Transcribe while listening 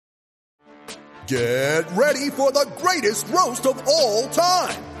Get ready for the greatest roast of all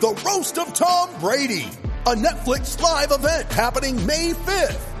time. The Roast of Tom Brady. A Netflix live event happening May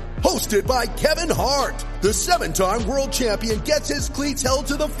 5th. Hosted by Kevin Hart. The 7-time world champion gets his cleats held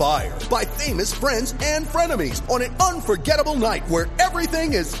to the fire by famous friends and frenemies on an unforgettable night where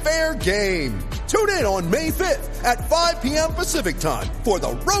everything is fair game. Tune in on May 5th at 5 p.m. Pacific time for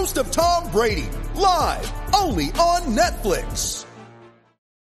the Roast of Tom Brady. Live only on Netflix.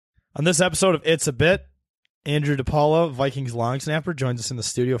 On this episode of It's a Bit, Andrew DePaula, Vikings long snapper, joins us in the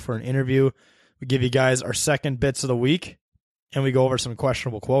studio for an interview. We give you guys our second bits of the week, and we go over some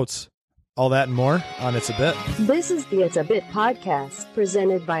questionable quotes. All that and more on It's a Bit. This is the It's a Bit podcast,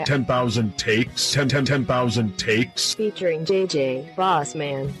 presented by 10,000 Takes, 10,000 Takes. Featuring JJ,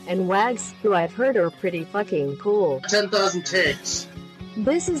 Bossman, and Wags, who I've heard are pretty fucking cool. 10,000 Takes.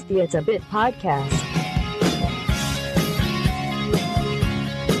 This is the It's a Bit podcast.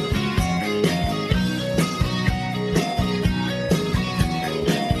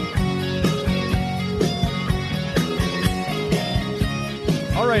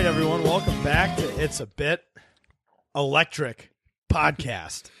 All right, everyone, welcome back to It's a Bit Electric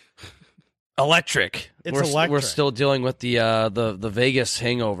podcast. Electric. It's we're, electric. We're still dealing with the Vegas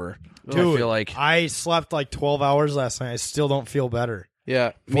hangover. Dude, I feel like I slept like 12 hours last night. I still don't feel better.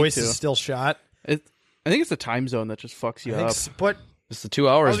 Yeah, me Voice too. is still shot. I think it's the time zone that just fucks you up. But it's the 2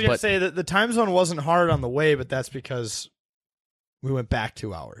 I hours. was going to But say that the time zone wasn't hard on the way, but that's because we went back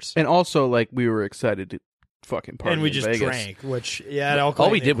 2 hours. And also, like, we were excited to fucking party And we in just Vegas. drank, which, alcohol.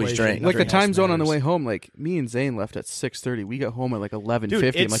 all we did was drink. Like, the Nothing time else zone on the matters. way home, like, me and Zane left at 6:30. We got home at, like, 11:50.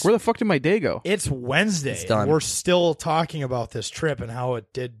 Dude, I'm like, where the fuck did my day go? It's Wednesday. It's done. We're still talking about this trip and how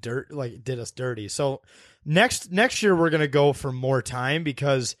it did did us dirty. So next year we're gonna go for more time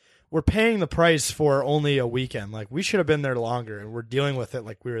because we're paying the price for only a weekend. Like, we should have been there longer, and we're dealing with it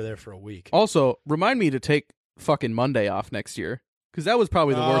like we were there for a week. Also, remind me to take fucking Monday off next year, because that was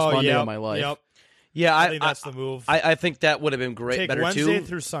probably the worst Monday of my life. Yep. yeah, I think that's the move. I think that would have been great. Take Better Wednesday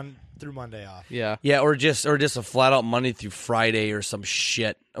too. through Monday off. Yeah. Yeah, or just a flat out Monday through Friday or some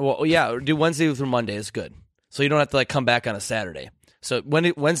shit. Well, yeah, or do Wednesday through Monday is good. So you don't have to like come back on a Saturday. So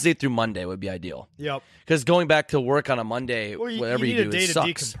Wednesday through Monday would be ideal. Yep. Because going back to work on a Monday, Well, whatever you you, need do, a day it to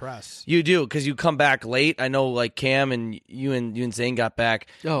sucks. decompress. You do, because you come back late. I know, like Cam and you and Zane got back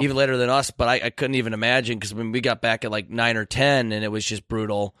even later than us, but I couldn't even imagine because when we got back at like 9 or 10, and it was just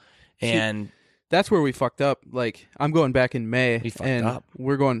brutal. And That's where we fucked up. Like, I'm going back in May, We fucked and up.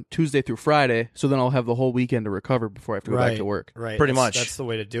 we're going Tuesday through Friday, so then I'll have the whole weekend to recover before I have to go back to work. Right. Pretty much. That's the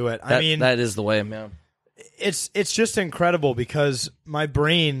way to do it. that, I mean, that is the way, man. it's just incredible because my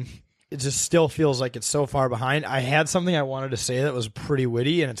brain, it just still feels like it's so far behind. I had something I wanted to say that was pretty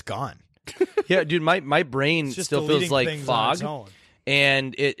witty, and it's gone. Yeah, dude, my brain It's just still feels deleting like things on its fog. own.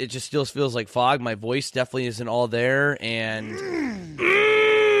 And it just still feels like fog. My voice definitely isn't all there, and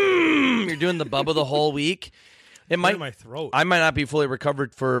you're doing the bubba the whole week. It Clear might my throat. I might not be fully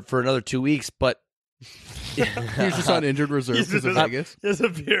recovered for another 2 weeks, but He's just on injured reserve because of Vegas. There's a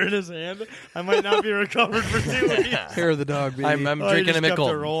beer in his hand. I might not be recovered for 2 weeks. Hair of the dog, baby. I'm Oh, he drinking just a kept it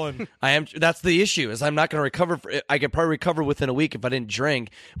Mickle. rolling. I am. That's the issue. Is I'm not going to recover. I could probably recover within a week if I didn't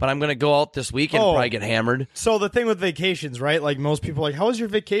drink. But I'm going to go out this weekend and Oh. probably get hammered. So the thing with vacations, right? Like, most people are like, how was your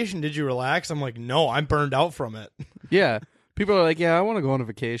vacation? Did you relax? I'm like, no, I'm burned out from it. Yeah. People are like, yeah, I want to go on a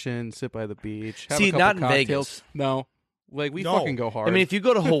vacation, sit by the beach. Have See, a couple not in cocktails. Vegas. No. Like, we No. fucking go hard. I mean, if you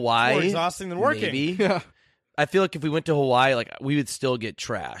go to Hawaii, More exhausting than working. maybe. yeah. I feel like if we went to Hawaii, like we would still get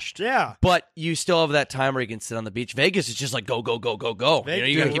trashed. Yeah. But you still have that time where you can sit on the beach. Vegas is just like go, go, go, go, go.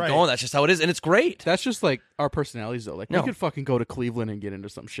 You got to keep right. going. That's just how it is, and it's great. That's just like our personalities, though. Like, No. we could fucking go to Cleveland and get into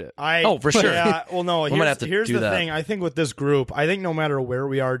some shit. Oh, for sure. Yeah, well, no, might have to here's do the that. thing. I think with this group, I think no matter where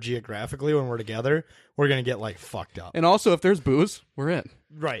we are geographically when we're together, we're going to get, like, fucked up. And also, if there's booze, we're in.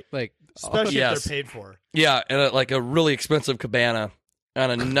 Right. Like, Especially Yes. if they're paid for. Yeah, and like a really expensive cabana on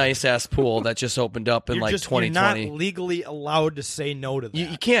a nice ass pool that just opened up in You're like just, you're 2020. not legally allowed to say no to that.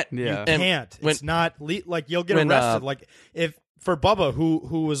 You can't. Yeah. You and can't. when- It's not like you'll get when, arrested. Like if for Bubba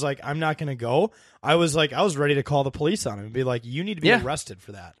who was like, I'm not going to go. I was ready to call the police on him and be like, you need to be Yeah. arrested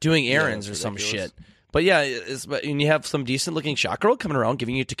for that. doing errands or that's some ridiculous. shit. But yeah, and you have some decent looking shot girl coming around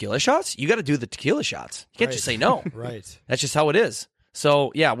giving you tequila shots. You got to do the tequila shots. You can't Right. just say no. Right. That's just how it is.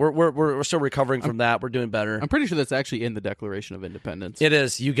 So yeah, we're still recovering from that. We're doing better. I'm pretty sure that's actually in the Declaration of Independence. It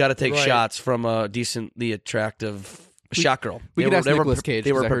is. You got to take Right. shots from a decently attractive shot girl. We They could were- ask they were Nicolas pre- Cage.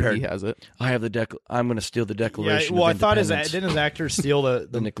 They were 'cause I heard prepared. he has it. I have the I'm going to steal the Yeah, Declaration. well, I of thought Independence. didn't his actor steal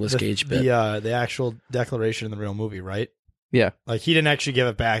the Nicolas Cage bit. the actual declaration in the real movie, right? Yeah, Like he didn't actually give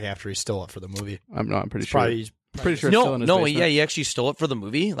it back after he stole it for the movie. I'm pretty It's sure. probably Pretty sure it's still in his basement. Yeah, he actually stole it for the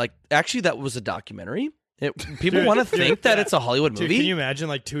movie. Like, actually, that was a documentary. People want to think that it's a Hollywood movie. Can you imagine,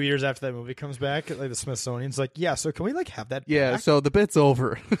 like, 2 years after that movie comes back, like the Smithsonian's like, yeah, so can we like have that? Yeah, back? so the bit's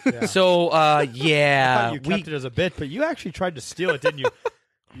over. Yeah. So, yeah, I thought you kept it as a bit, but you actually tried to steal it, didn't you?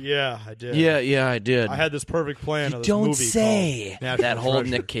 Yeah, I did. Yeah, I did. I had this perfect plan. Of this Don't movie say called that whole Treasure.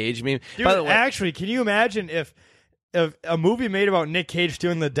 Nick Cage meme. Dude, By the way, actually, can you imagine if a movie made about Nick Cage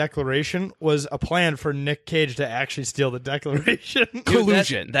stealing the Declaration was a plan for Nick Cage to actually steal the Declaration? dude,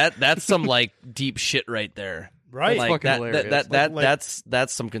 Collusion. That's some like deep shit right there. Right. Like fucking hilarious.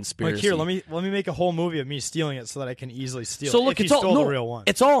 that's some conspiracy. Like, here, let me make a whole movie of me stealing it so that I can easily steal So it. look, if he it's all stole the real one.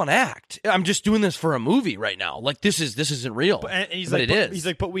 It's all an act. I'm just doing this for a movie right now. Like this isn't real. And he's but like, it is. He's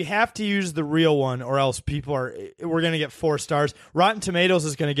like, but we have to use the real one, or else we're going to get 4 stars. Rotten Tomatoes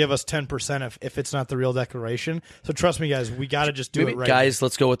is going to give us 10% if it's not the real Declaration. So trust me, guys, we got to just do it right. Guys,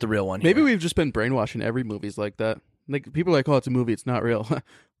 let's go with the real one. Maybe here. we've just been brainwashing every movie's like that. Like people are like, oh, it's a movie, it's not real.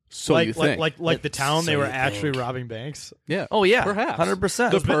 So you think? Like the town, they So were you actually think. robbing banks. Yeah. Oh yeah, Perhaps.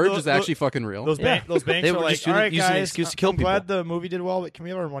 100%. The Purge those- is actually fucking real. Those banks They are were like, just all right, using an guys, excuse to kill I'm glad people." the movie did well, but can we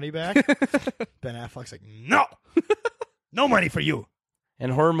have our money back? Ben Affleck's like, no, no money for you.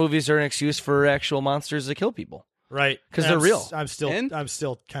 And horror movies are an excuse for actual monsters to kill people. Right, 'Cause And they're real. I'm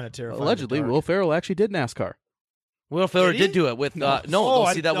still kind of terrified. Allegedly, of the dark. Will Ferrell actually did NASCAR. Will Ferrell Did he? did do it with Oh,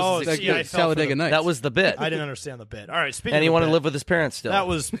 see that was his see, I excuse. fell for Talladega the- Nights. That was the bit. I didn't understand the bit. All right, speaking And he of wanted to bit, live with his parents still. that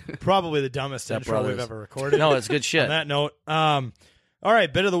was probably the dumbest intro we've ever recorded. No, it's good shit. On that note, all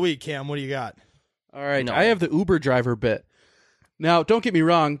right, bit of the week, Cam. What do you got? All right, No. I have the Uber driver bit. Now, don't get me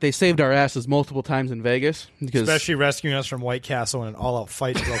wrong, they saved our asses multiple times in Vegas. Because, Especially rescuing us from White Castle when an all-out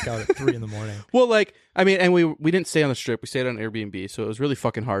fight broke out at 3 a.m. well, like, I mean, and we didn't stay on the Strip. We stayed on Airbnb, so it was really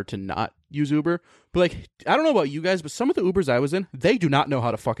fucking hard to not use Uber. But, like, I don't know about you guys, but some of the Ubers I was in, they do not know how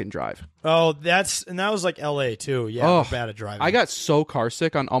to fucking drive. Oh, that was like L.A. too. Yeah, Oh, we're bad at driving. I got so car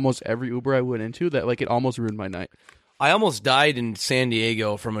sick on almost every Uber I went into that, like, it almost ruined my night. I almost died in San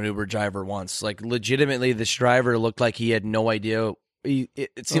Diego from an Uber driver once. Like, legitimately, this driver looked like he had no idea.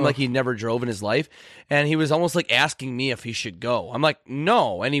 It seemed like he never drove in his life, and he was almost like asking me if he should go. I'm like,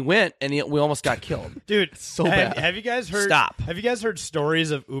 no, and he went, and we almost got killed. Dude, so have, bad. Have you guys heard? Stop. Have you guys heard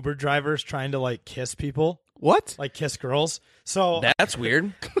stories of Uber drivers trying to like kiss people, What? like kiss girls? So That's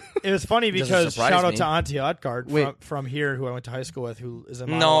weird. it was funny Doesn't because surprise shout out me. to Auntie Utgard Wait. from here, who I went to high school with, who is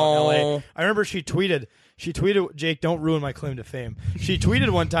in No. LA. I remember she tweeted, Jake, don't ruin my claim to fame. She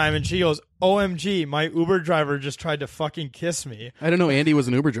tweeted one time and she goes, OMG, my Uber driver just tried to fucking kiss me. I didn't know Andy was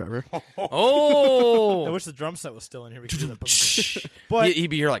an Uber driver. I Oh, wish the drum set was still in here. We could do that. But he'd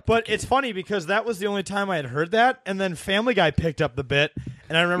be here like. But it's funny because that was the only time I had heard that, and then Family Guy picked up the bit,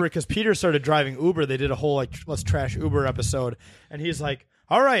 and I remember because Peter started driving Uber, they did a whole like let's trash Uber episode, and he's like,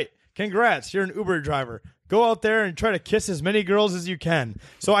 "All right, congrats, you're an Uber driver. Go out there and try to kiss as many girls as you can."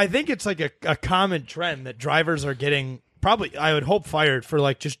 So I think it's like a common trend that drivers are getting probably, I would hope, fired for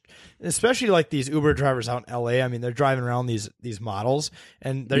like just, especially like these Uber drivers out in LA. I mean, they're driving around these models,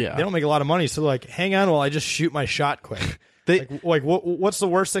 and they don't make a lot of money. So like, hang on while I just shoot my shot quick. What's the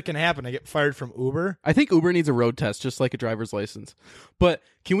worst that can happen? I get fired from Uber? I think Uber needs a road test, just like a driver's license. But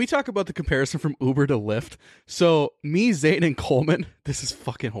can we talk about the comparison from Uber to Lyft? So me, Zane, and Coleman, this is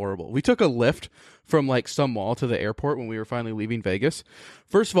fucking horrible. We took a Lyft from like some mall to the airport when we were finally leaving Vegas.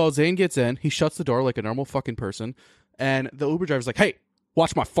 First of all, Zane gets in, he shuts the door like a normal fucking person, and the Uber driver's like, "Hey,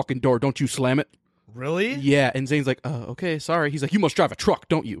 watch my fucking door, don't you slam it." Really? Yeah, and Zane's like, okay, sorry. He's like, "You must drive a truck,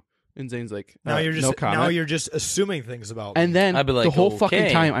 don't you?" And Zane's like, Now you're just no comment. now you're just assuming things about me. And then I'd be like, the whole fucking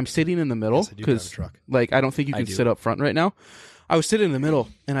okay. time I'm sitting in the middle Yes, I do drive a because truck. like I don't think you can do. sit up front right now. I was sitting in the middle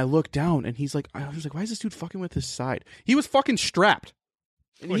and I looked down and he's like, I was like, why is this dude fucking with his side? He was fucking strapped.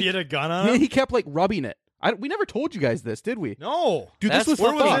 And Well, he had a gun on he, him? he kept like rubbing it. We never told you guys this, did we? No. Dude, That's this was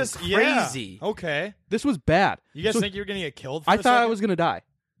Where fucking was fucked. this? Yeah. crazy. Okay. This was bad. You guys So think you're going to get killed for I a thought I second? was gonna die.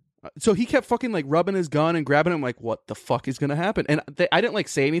 So he kept fucking like rubbing his gun and grabbing him. Like, what the fuck is gonna happen? And I didn't like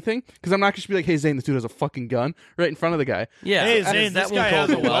say anything because I'm not just be like, "Hey Zane, this dude has a fucking gun right in front of the guy." Yeah, Hey, that- Zane, that this won't guy go has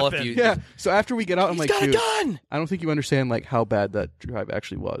a over well if weapon. you. Yeah. So after we get out, I'm He's like, got dude, a gun. I don't think you understand like how bad that drive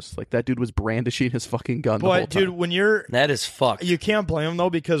actually was. Like that dude was brandishing his fucking gun the whole But time. dude, when you're That is fucked. you can't blame him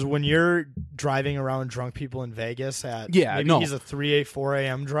though, because when you're driving around drunk people in Vegas at Yeah, maybe no. he's a 3 4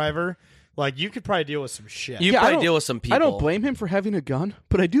 a.m. driver, Like, you could probably deal with some shit. You Yeah, I probably don't- deal with some people. I don't blame him for having a gun,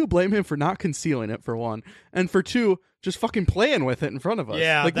 but I do blame him for not concealing it, for one. And for two, just fucking playing with it in front of us.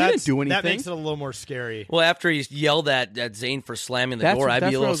 Yeah, like, we didn't do anything. That makes it a little more scary. Well, after he yelled at Zane for slamming the That's- door, I'd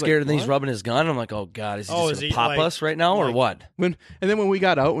that's be a where I little was like, scared. And then he's what? rubbing his gun. I'm like, oh god, is he Oh, just is gonna he, pop like- us right now or like- what? And then when we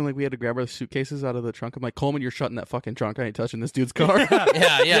got out, when we had to grab our suitcases out of the trunk, I'm like, Coleman, you're shutting that fucking trunk. I ain't touching this dude's car. Yeah,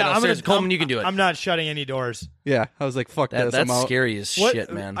 no, I'm seriously, Coleman, you can do it. I'm not shutting any doors. Yeah, I was like, fuck this. I'm That's out. scary as What-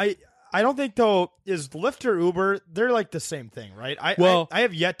 shit, man. I don't think, though, is Lyft or Uber, they're like the same thing, right? I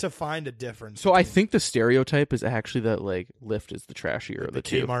have yet to find a difference. So I think the stereotype is actually that like Lyft is the trashier of the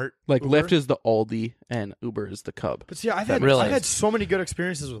two. Kmart, Like Uber? Lyft is the Aldi and Uber is the Cub. But see, I've Really? had so many good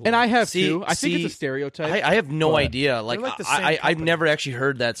experiences with Lyft. And I have See- too. I think see, it's a stereotype. I have no but idea. Like, like the same I've company. never actually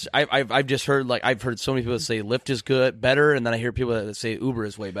heard that. I've just heard I've heard so many people say Lyft is good, better, and then I hear people that say Uber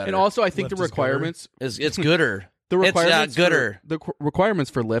is way better. And also, I think Lyft the is requirements, it's gooder. the requirements, it's gooder.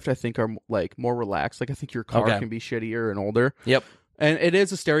 requirements for Lyft, I think, are like more relaxed. Like I think your car Okay. can be shittier and older. Yep. And it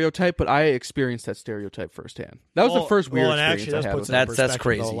is a stereotype, but I experienced that stereotype firsthand. That was the first weird and experience actually, I that had puts with it it. in That's perspective,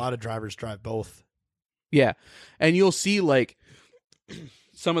 crazy. though. A lot of drivers drive both. Yeah, and you'll see like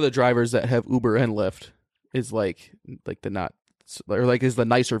some of the drivers that have Uber and Lyft is like the not or like is the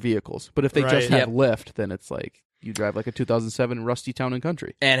nicer vehicles. But if they Right. just have Yep. Lyft, then it's like you drive like a 2007 rusty Town and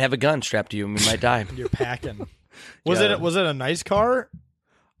Country. And have a gun strapped to you, and we might die. You're packing. Was Yeah. it a nice car?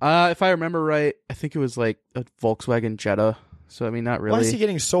 If I remember right, I think it was like a Volkswagen Jetta. So I mean, not Why is he really,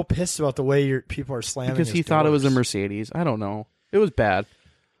 getting so pissed about the way your people are slamming? because his he thought it was a doors? Mercedes. I don't know. It was bad.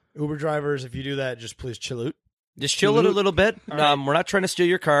 Uber drivers, if you do that, just please chill out. Just chill it a little bit. All right. We're not trying to steal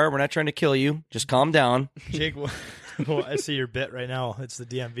your car. We're not trying to kill you. Just calm down. Jake, well, I see your bit right now. It's the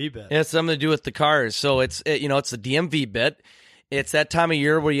DMV bit. It has something to do with the cars. So it's the DMV bit. It's that time of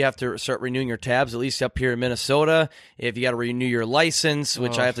year where you have to start renewing your tabs, at least up here in Minnesota. If you got to renew your license,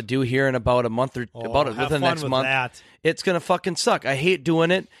 which I have to do here in about a month or Oh, about have within the fun next with month, that. it's gonna fucking suck. I hate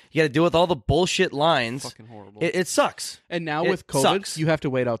doing it. You got to deal with all the bullshit lines. Fucking horrible. It sucks. And now It with COVID, sucks. you have to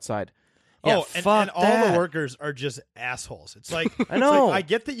wait outside. Yeah, Oh, fuck and all that. the workers are just assholes. It's like I know. I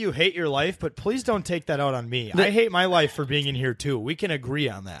get that you hate your life, but please don't take that out on me. I hate my life for being in here too. We can agree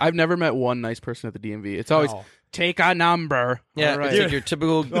on that. I've never met one nice person at the DMV. It's always No. take a number. Yeah, All right. it's like your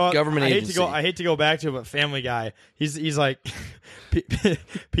typical Well, government I hate agency. I hate to go back to it, but Family Guy. He's like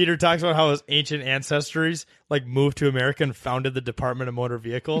Peter talks about how his ancient ancestors like moved to America and founded the Department of Motor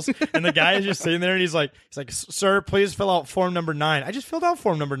Vehicles, and the guy is just sitting there and he's like, "Sir, please fill out form number 9." I just filled out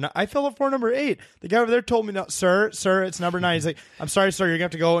form number 9. I filled out form number 8. The guy over there told me, "No, sir, it's number 9." He's like, "I'm sorry, sir, you're gonna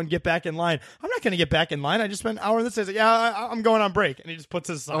have to go and get back in line." I'm not gonna get back in line. I just spent an hour in this. He's like, "Yeah, I'm going on break," and he just puts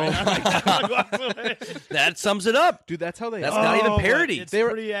his sign on. That sums it up. Dude, that's how they That's are. not even Oh, parody. It's They were-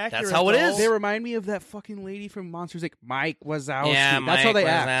 pretty accurate. that's how it though. is. They remind me of that fucking lady from Monsters Inc. Mike Wazowski. Yeah, that's how they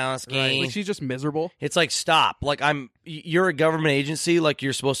Mike act. Wazowski. Right. Like she's just miserable. It's like, stop. Like, you're a government agency. Like,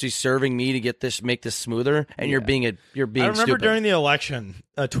 you're supposed to be serving me to make this smoother, and you're being I remember stupid. during the election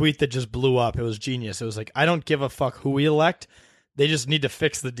a tweet that just blew up. It was genius. It was like, I don't give a fuck who we elect. They just need to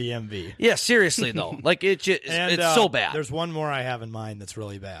fix the DMV. Yeah, seriously though. Like, it's so bad. There's one more I have in mind that's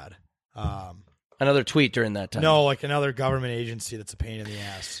really bad. Another tweet during that time. No, like another government agency that's a pain in the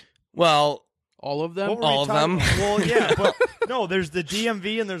ass. Well, All of them. What were we all of talking them. about? Well, yeah, but no, there's the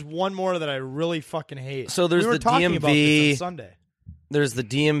DMV and there's one more that I really fucking hate. So there's we were the talking about DMV. this on Sunday. there's the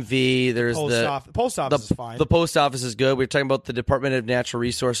DMV. There's Post office is fine. The post office is good. We were talking about the Department of Natural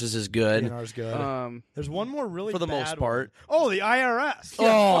Resources is good. DNR's good. There's one more really for the bad most part. one. Oh, the IRS.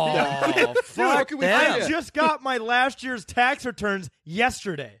 Oh, fuck can we them. I just got my last year's tax returns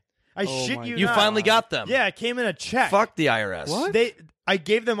yesterday. I Oh shit my you You not. finally got them. Yeah, it came in a check. Fuck the IRS. What? I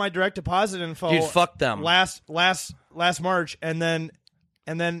gave them my direct deposit info. Dude, fuck them. Last March, and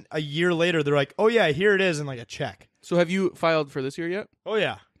then a year later, they're like, "Oh yeah, here it is," in like a check. So have you filed for this year yet? Oh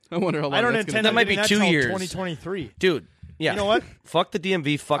yeah. I wonder how long I don't that's intend gonna on That might getting be that 2 till years. 2023. Dude, yeah. You know what? Fuck the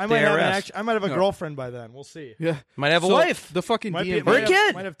DMV. Fuck I the might have IRS. I might have a girlfriend by then. We'll see. Yeah. Might have a So, wife. The fucking Might DMV. be, Or a might kid.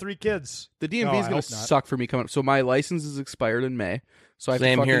 have, might have 3 kids. The DMV No, is I going to hope not. suck for me coming up. So my license is expired in May. So I have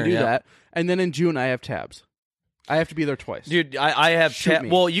Same to fucking here, do yeah. that. And then in June, I have tabs. I have to be there twice. Dude, I have Shoot me.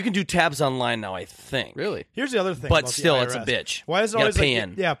 well, you can do tabs online now, I think. Really? Here's the other thing. But about the still, it's a IRS. bitch. Why is it You gotta always pay like,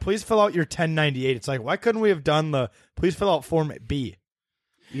 in. yeah, please fill out your 1098. It's like, why couldn't we have done the please fill out form B?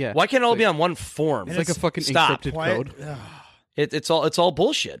 Yeah. Why can't it all be on one form? And It's like a fucking Stop. encrypted Why- code. It's all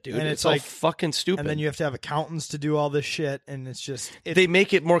bullshit, dude. And it's it's all like- fucking stupid. And then you have to have accountants to do all this shit, and it's just they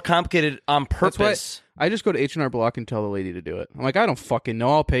make it more complicated on That's why purpose. I just go to H&R Block and tell the lady to do it. I'm like, I don't fucking know.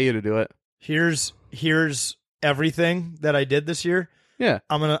 I'll pay you to do it. here's everything that I did this year. Yeah.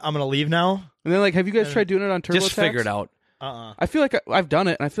 I'm gonna leave now. And then, like, have you guys tried doing it on TurboTax? Just figure it out. I feel like I've done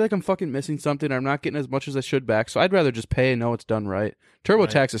it, and I feel like I'm fucking missing something. I'm not getting as much as I should back, so I'd rather just pay and know it's done right.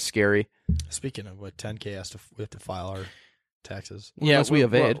 TurboTax is scary. Speaking of what, 10K we have to file our taxes. Unless we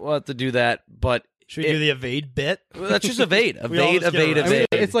evade. We'll have to do that, but Should we do the evade bit? let's just evade. We all Evade, just get evade, arrested. I mean,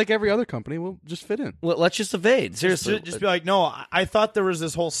 evade. it's like every other company. We'll just fit in. Let's just evade. Seriously. Just be like, no, I thought there was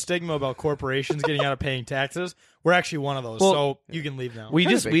this whole stigma about corporations getting out of paying taxes. We're actually one of those, Well, so you can leave now. we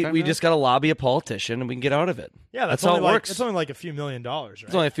Kinda just big we, time we now. just got to lobby a politician and we can get out of it. yeah, that's only how it like, works. It's only like a few $1 million, right?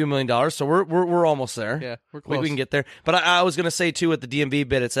 It's only a few $1 million, so we're almost there. Yeah, we're We close. can get there. But I was going to say, too, at the DMV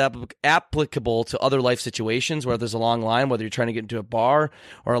bit, it's applicable to other life situations where there's a long line, whether you're trying to get into a bar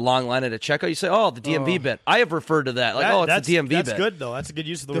or a long line at a checkout. You say, oh, the DMV bit. I have referred to that. Like, it's the DMV that's bit. good, though. That's a good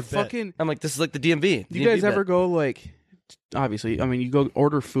use of the, The word bit. fucking. I'm like, this is like the DMV. Do you guys ever go like? Obviously, I mean, you go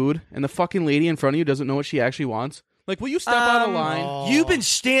order food, and the fucking lady in front of you doesn't know what she actually wants. Like, will you step out of line? oh. You've been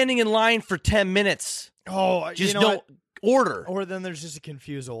standing in line for 10 minutes. Oh, Just you know don't what? order. Or then there's just a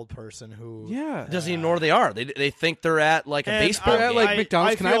confused old person who Yeah. Doesn't even know where they are. They think they're at like a And baseball They're at, game. like,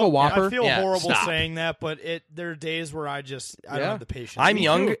 McDonald's. Can I have a feel- Whopper? I feel Yeah, horrible stop. saying that, but there are days where I don't Yeah. have the patience. I'm Me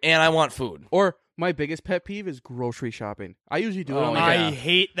young too. and I want food. Or my biggest pet peeve is grocery shopping. I usually do it Oh, on yeah. like I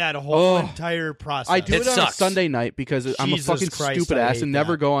hate that whole Oh. entire process. I do It it on a sucks. Sunday night because I'm a Jesus fucking Christ, stupid I ass hate and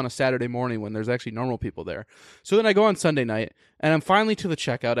never that. go on a Saturday morning when there's actually normal people there. So then I go on Sunday night and I'm finally to the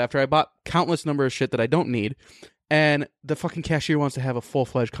checkout after I bought countless number of shit that I don't need. And the fucking cashier wants to have a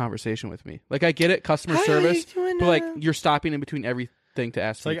full-fledged conversation with me. Like, I get it, customer service, but like you're stopping in between everything to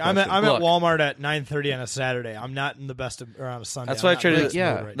ask It's me like a I'm at question. Walmart at 9:30 on a Saturday. I'm not in the best of, or on a Sunday. That's I'm why I not try in to the do. best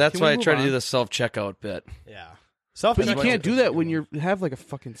yeah, mood right That's Can why we I move try to on? do the self-checkout bit. now. Yeah. But you Self-checkout can't do is that a when good you one. have like a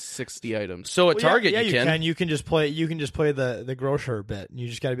fucking 60 items. So at Well, Target, yeah, you can. You can just play. You can just play the grocer bit. You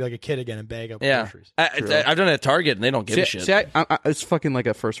just got to be like a kid again and bag up Yeah, groceries. I've done it at Target, and they don't give a shit. It's fucking like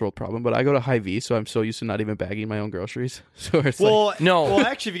a first world problem, but I go to Hy-Vee, so I'm so used to not even bagging my own groceries. So it's Well, like, No. Well,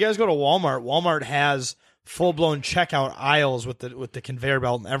 actually, if you guys go to Walmart, Walmart has full-blown checkout aisles with the conveyor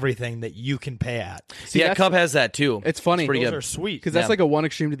belt and everything that you can pay at. see, Yeah, that's- Cub has that too. It's funny. pretty Those good. are sweet. Because that's Yeah. like a one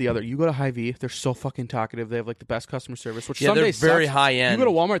extreme to the other. You go to Hy-Vee, they're so fucking talkative. They have like the best customer service, which Yeah, some they're days very sucks. high end. You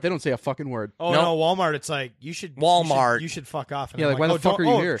go to Walmart, they don't say a fucking word. Oh No. no, Walmart! It's like you should Walmart. You should fuck off. And Yeah, I'm like, why the oh, fuck don't- are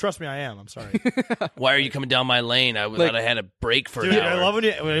you oh, here? Trust me, I am. I'm sorry, Why are you coming down my lane? I thought I had a break for dude. an hour.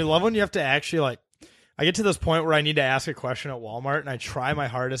 I love when you have to actually like. I get to this point where I need to ask a question at Walmart, and I try my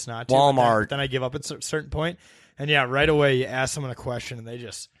hardest not to. Walmart. But then I give up at a certain point, and yeah, right away you ask someone a question, and they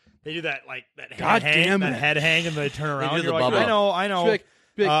do that like that God head hang, damn that it. head hang, and they turn around. do You're the like, Bubba. I know.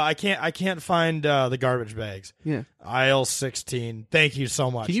 Be like- I can't find the garbage bags. Yeah. Aisle 16. Thank you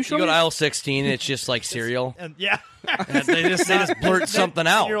so much. Can you You show go me? to aisle 16, it's just like cereal. And yeah. And they just blurt something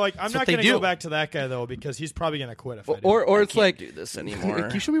out. And you're like, I'm That's not what they going to do. go back to that guy though because he's probably going to quit if I do. Or it's Can't like, do this can anymore.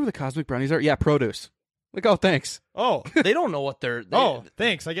 you show me where the cosmic brownies are? Yeah, produce. Like, oh, thanks. oh, They don't know what they're. oh,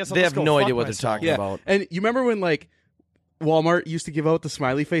 thanks. I guess I'll they just have go no fuck idea what they're myself. talking Yeah. about. And you remember when like Walmart used to give out the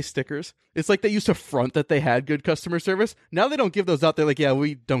smiley face stickers? It's like they used to front that they had good customer service. Now they don't give those out. They're like, yeah,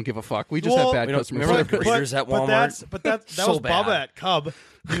 we don't give a fuck. We just Well, have bad we don't- customer remember service. the greeters at Walmart? But that So was bad. Bubba at Cub.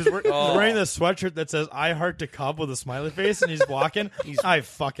 He was wearing this sweatshirt that says "I heart to Cub" with a smiley face, and he's walking. I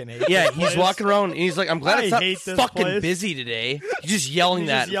fucking hate. Yeah, this he's place. walking around and he's like, I'm glad I it's not hate this fucking place. busy today. He's just yelling He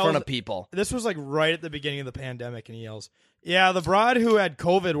that just in front yells- of people. This was like right at the beginning of the pandemic, and he yells, "Yeah, the broad who had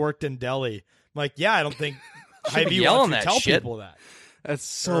COVID worked in Delhi." I'm like, yeah, I don't think Hy-Vee yelling wants to that tell shit. people that. That's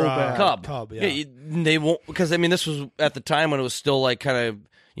so Or, bad. Cub. yeah. They won't, because I mean, this was at the time when it was still like kind of,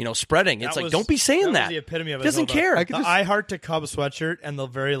 spreading. It's That like, was- don't be saying that. that. Was the epitome of it. Doesn't though, care. I could The just- I heart to Cub sweatshirt and the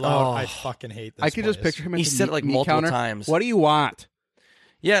very loud. Oh. I fucking hate this. I could just place. picture him at He the said it, like, meat multiple counter. times. What do you want?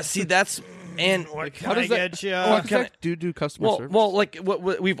 Yeah, see, that's and What can How does I that get you? What can does that do customer well, service? like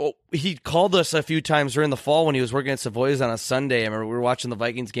what he called us a few times during the fall when he was working at Savoy's on a Sunday. I remember we were watching the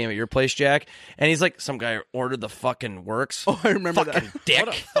Vikings game at your place, Jack, and he's like, some guy ordered the fucking works. Oh, I remember fucking that. dick.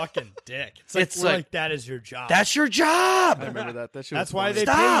 What a fucking dick! It's like, It's we're like- like that is your job. That's your job. I remember that. That shit That's was why funny. they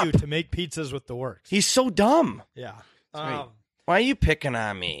Stop. pay you to make pizzas with the works. He's so dumb. Yeah. right. Why are you picking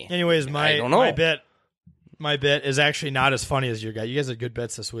on me? Anyways, I don't know. my bit is actually not as funny as your guy. You guys had good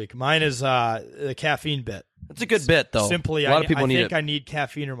bits this week. Mine is the caffeine bit. It's a good bit though. Simply, a lot of people I need think it. I need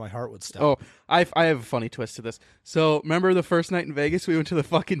caffeine or my heart would stop. Oh, I have a funny twist to this. So, remember the first night in Vegas, we went to the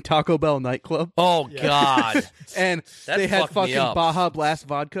fucking Taco Bell nightclub, Oh God. and That they had fucked me fucking up. Baja Blast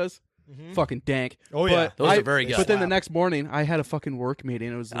vodkas. Fucking dank. Oh, yeah. But Those are very good. But then the Slap. next morning, I had a fucking work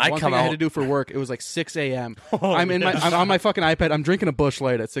meeting. It was the I one come thing I had out- to do for work. It was like 6 a.m. Oh, I'm yeah. I'm on my fucking iPad. I'm drinking a Busch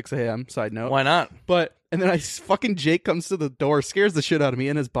Light at 6 a.m. Side note. Why not? But and then fucking Jake comes to the door, scares the shit out of me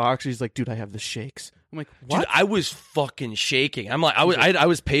in his box. He's like, "Dude, I have the shakes." I'm like, what? Dude, I was fucking shaking. I'm like, I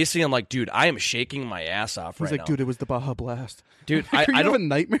was pacing. I'm like, dude, I am shaking my ass off He's right like, now. dude, it was the Baja Blast. Dude, Are I you don't having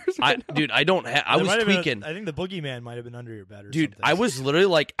nightmares right now? dude, I don't have. I There was might have been tweaking. I think the boogeyman might have been under your bed or Dude, something. I was literally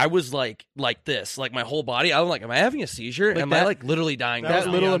like, like this, like my whole body. I was like, am I having a seizure? Like am that- I like literally dying? That right was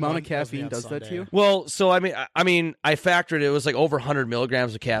That now? me little on amount of Mon- that was me caffeine on does that to Sunday. you? Well, so I mean, I factored it was like over 100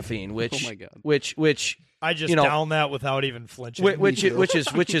 milligrams of caffeine, which, Oh my God. which I just you know, downed that without even flinching. which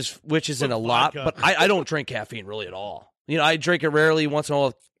isn't a lot, vodka. but I don't drink caffeine really at all. You know, I drink it rarely, once in a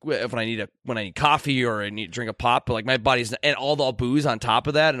while when I need coffee or I need to drink a pop. But like my body's and all the booze on top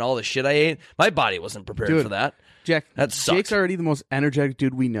of that and all the shit I ate, my body wasn't prepared Dude, for that. Jack, That sucks. Jake's already the most energetic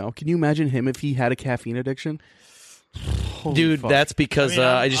dude we know. Can you imagine him if he had a caffeine addiction? Holy Dude, fuck. that's because I mean,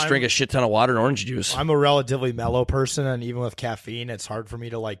 I just drink a shit ton of water and orange juice. I'm a relatively mellow person, and even with caffeine, it's hard for me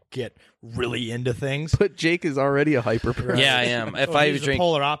to like get really into things. But Jake is already a hyper person. Yeah, I am. If Oh, I he's the drink,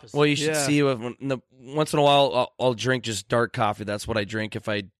 polar opposite. well, you should Yeah. see once in a while I'll drink just dark coffee. That's what I drink if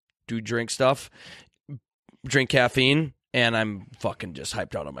I do drink stuff. Drink caffeine, and I'm fucking just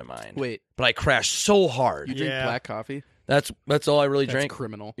hyped out of my mind. Wait, But I crash so hard. you drink Yeah. black coffee? That's all I really That's drink.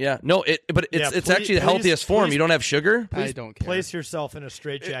 criminal. Yeah, no, but it's Yeah, it's please- actually the please- healthiest form. please- You don't have sugar. I don't care. Place yourself in a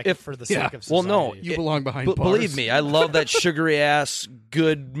straitjacket If- for the yeah. sake of Well, society. no, You belong behind bars. Believe me, I love that sugary ass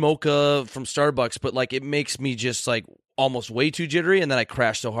good mocha from Starbucks, but like it makes me just like almost way too jittery, and then I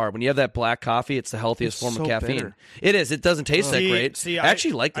crash so hard. When you have that black coffee, it's the healthiest It's form so of caffeine. bitter. It is. It doesn't taste that great. I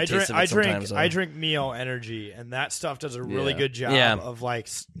actually like the taste of it sometimes. I drink Mio Energy, and that stuff does a really Yeah. good job Yeah. of like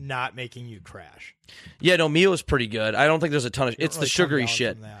not making you crash. Yeah, no, Mio is pretty good. I don't think there's a ton of. You don't It's the really come sugary down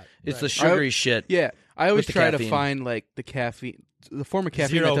shit. from that. It's the Right. sugary shit. Yeah, I always the try to caffeine. find like the caffeine, the form of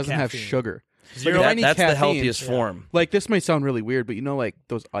caffeine Zero that doesn't have caffeine. sugar. Zero- Like, if I That- need that's the caffeine- healthiest form. Like this might sound really weird, but you know, like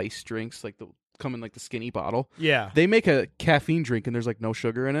those ice drinks, like the come in like the skinny bottle. Yeah. They make a caffeine drink and there's like no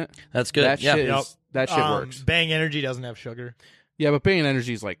sugar in it. That's good. That yeah. shit Yep. is, that shit works. Bang Energy doesn't have sugar. Yeah, but Bang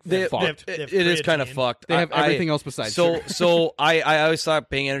Energy is like fucked. they have It is kind of creatine. fucked. They have I- everything else besides So sugar. so I always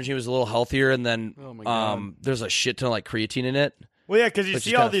thought Bang Energy was a little healthier, and then Oh my God. there's a shit ton of like creatine in it. Well, yeah, because you Which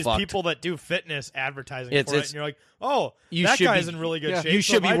see is all kinda these fucked. people that do fitness advertising It's- for it, it's- and you're like, oh, You that should guy's be- in really good yeah. shape. You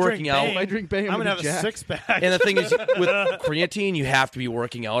so should if be I working drink out. Bang, I drink Bang, I'm I'm gonna have gonna be a jacked. 6-pack. And the thing is, with creatine, you have to be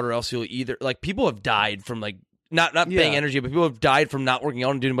working out, or else you'll either like people have died from like not Bang Yeah. Energy, but people have died from not working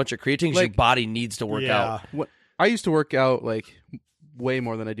out and doing a bunch of creatine. 'Cause your Like- body needs to work yeah. out. What I used to work out like way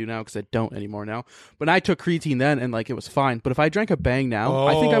more than I do now because I don't anymore now. But I took creatine then and like it was fine. But if I drank a Bang now,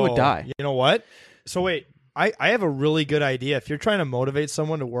 I think I would die. You know what? So wait, I have a really good idea. If you're trying to motivate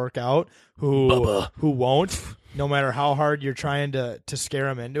someone to work out who won't, no matter how hard you're trying to scare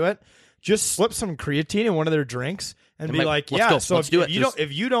them into it, just slip some creatine in one of their drinks and I'm be like, like, let's yeah. go. So Let's if, do if it. you Just- don't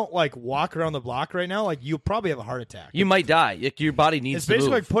if you don't like walk around the block right now, like you'll probably have a heart attack. You might die. Your body needs It's to basically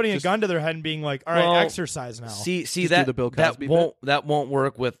move. like putting a gun to their head and being like, all right, Well, exercise now. See Just do that the Bill Cosby that won't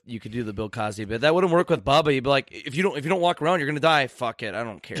work with. You could do the Bill Cosby bit. That wouldn't work with Bubba. You'd be like, if you don't walk around, you're gonna die. Fuck it, I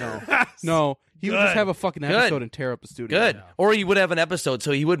don't care. No, he would just Good. have a fucking Good. episode and tear up the studio. Good. Or you would have an episode,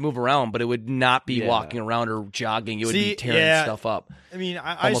 so he would move around, but it would not be Yeah. walking around or jogging. You would See, be tearing yeah. stuff up. I mean,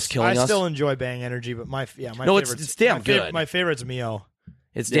 I Almost killing us. still enjoy Bang Energy, but my No, it's favorite's- damn my good. My favorite's Mio.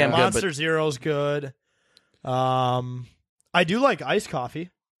 It's Yeah. damn good. Monster Zero's good. I do like iced coffee.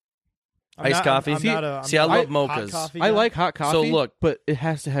 Iced coffee? See, I'm see, I not love a hot mochas. coffee I guy. like hot coffee. look- but it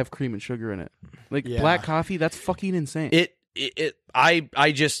has to have cream and sugar in it. Like Yeah. black coffee, that's fucking insane.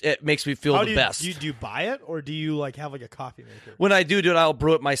 I just it makes me feel How the do you, best. Do you buy it or do you like have like a coffee maker? When I do it, I'll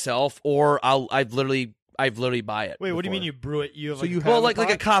brew it myself, or I've literally buy it. Wait, what do you before. mean you brew it? You have So like you a have Well, coffee like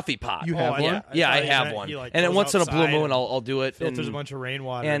a pot? coffee pot. You have Oh, one? yeah. Yeah, I thought have he one. like, And then goes once in a blue outside moon, and I'll do it. filters and, a bunch of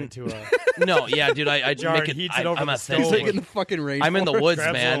rainwater and- into a No, yeah, dude, I jar make and it. heats it over I'm the authentic. stove He's like with- in the fucking rain. I'm in the woods, grabs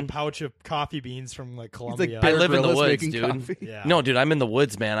a man. little pouch of coffee beans from like He's Colombia. like Bear I live in the Grylls woods, making dude. coffee. yeah. No, dude, I'm in the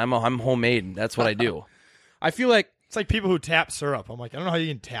woods, man. I'm homemade. That's what I do. I feel like It's like people who tap syrup. I'm like, I don't know how you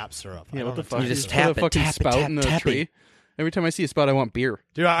can tap syrup. I yeah, don't what the know. fuck? You just Put a tap it, fucking tap it, spout tap, in the tap it. tree. Every time I see a spout, I want beer.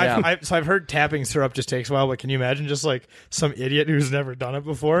 Dude, Yeah. so I've heard tapping syrup just takes a while, but can you imagine just like some idiot who's never done it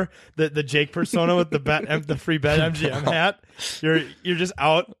before? The Jake persona with the free bet MGM hat. You're just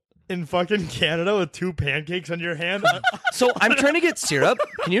out in fucking Canada with 2 pancakes under your hand. So I'm trying to get syrup.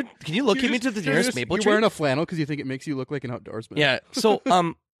 Can you look at me to the You're nearest just- maple You're tree? wearing a flannel because you think it makes you look like an outdoorsman. Yeah. So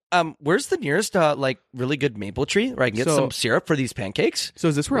where's the nearest like really good maple tree where I can get So- some syrup for these pancakes? So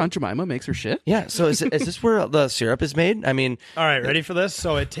is this where Aunt Jemima makes her shit? Yeah. So is this where the syrup is made? I mean, All right, ready for this?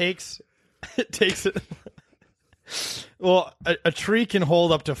 So it takes it. Well, a tree can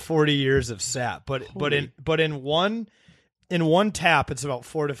hold up to 40 years of sap, but in one in one tap, it's about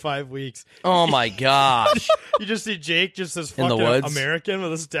 4 to 5 weeks. Oh my gosh. You just see Jake, just this In the fucking woods? American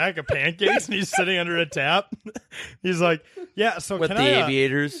with a stack of pancakes, and he's sitting under a tap. He's like, "Yeah, so With can the I,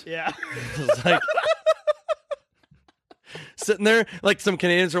 aviators. Yeah, It's like sitting there, like some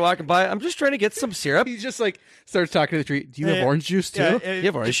Canadians are walking by. I'm just trying to get some syrup. He just like starts talking to the tree. Do you have Yeah, orange juice too? yeah, You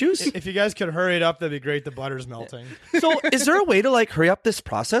have orange juice? If you guys could hurry it up, that'd be great. The butter's melting. So, is there a way to like hurry up this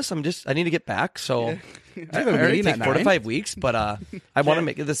process? I need to get back. So, I have a already meeting take at 4 to 9. 5 weeks, but I want to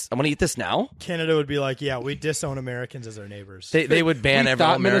make this. I want to eat this now. Canada would be like, "Yeah, we disown Americans as our neighbors." They would ban We every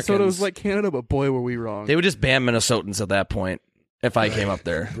thought Americans. Minnesota was like Canada, but boy, were we wrong. They would just ban Minnesotans at that point if I came up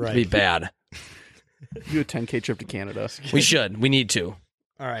there. Right. It'd be bad. Do a 10K trip to Canada. We should. We need to.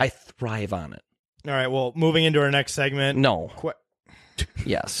 All right, I thrive on it. all right. Well, moving into our next segment. No. Qu-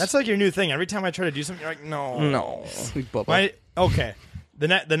 Yes. That's like your new thing. Every time I try to do something, you're like, "No, no. Okay.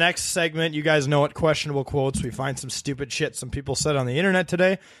 The next segment, you guys know it. Questionable quotes. We find some stupid shit some people said on the internet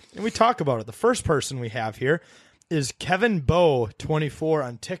today, and we talk about it. The first person we have here is Kevin Bow 24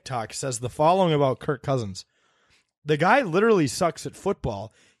 on TikTok. Says the following about Kirk Cousins: "The guy literally sucks at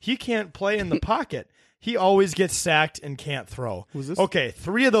football. He can't play in the pocket. He always gets sacked and can't throw." Was this- Okay,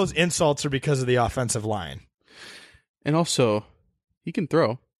 3 of those insults are because of the offensive line. And also, he can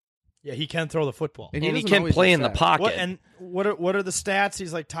throw. Yeah, he can throw the football. And he doesn't can always play get in the sacked. pocket. What are the stats?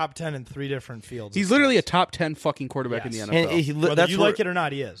 He's like top 10 in 3 different fields. He's literally a top 10 fucking quarterback in the Yes. NFL. And Whether that's you where, like it or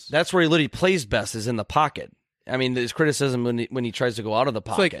not, he is. That's where he literally plays best is in the pocket. I mean, there's criticism when he tries to go out of the It's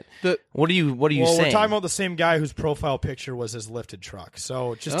pocket. like the What are you Well, saying? we're talking about the same guy whose profile picture was his lifted truck.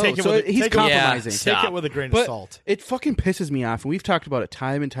 So just Oh, take it so with he's take compromising. It, Yeah, take it stop. with a grain of But salt. it fucking pisses me off, and we've talked about it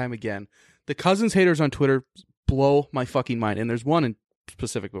time and time again. The Cousins haters on Twitter blow my fucking mind, and there's one in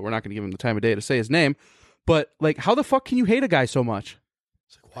specific, but we're not going to give him the time of day to say his name. But like, how the fuck can you hate a guy so much?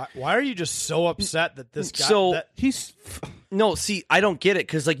 It's like, why are you just so upset that this guy? So- that, He's No, see, I don't get it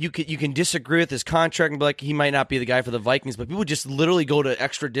because like you can disagree with his contract and be like he might not be the guy for the Vikings, but people just literally go to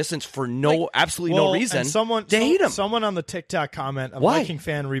extra distance for absolutely well, no reason. and someone to hate him. Someone on the TikTok comment, a Why? Viking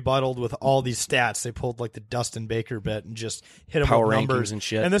fan, rebutted with all these stats. They pulled like the Dustin Baker bit and just hit him Power with rankings numbers and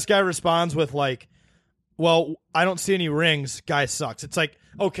shit. And this guy responds with like, "Well, I don't see any rings. Guy sucks." It's like,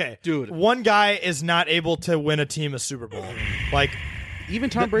 okay, Dude. one guy is not able to win a team a Super Bowl. Like. even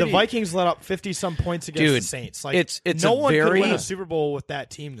Tom The Brady. Vikings let up 50-some points against Dude, the Saints. Like it's no a one could very- win a Super Bowl with that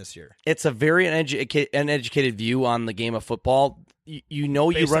team this year. It's a very uneducated view on the game of football. You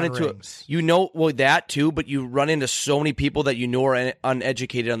Based run on into rings. that too, but you run into so many people that are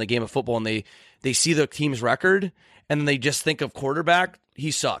uneducated on the game of football, and they see the team's record and they just think of quarterback.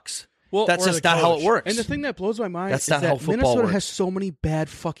 He sucks. Well, That's or just the not how coach. it works. And the thing that blows my mind That's is not that how football Minnesota works. has so many bad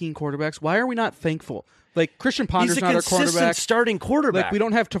fucking quarterbacks. Why are we not thankful? Like Christian He's Ponder's a not our consistent quarterback. starting quarterback. Like we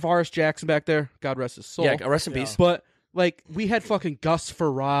don't have Tavares Jackson back there. God rest his soul. Yeah, rest in peace. But like we had fucking Gus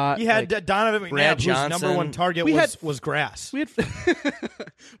Farrat. He had like, Donovan Brad McNabb, whose number Johnson. one target We was grass. we had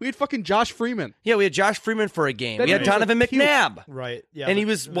we had fucking Josh Freeman. Yeah, we had Josh Freeman for a game. That we had dude was Donovan huge. McNabb. Right. Yeah. And he but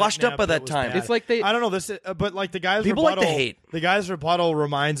was the washed up McNabb by that bit was time. bad. It's like they- I don't know this, but like the guy's People like rebuttal, to hate. The guy's rebuttal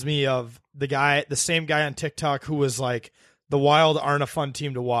reminds me of the same guy on TikTok who was like, "The Wild aren't a fun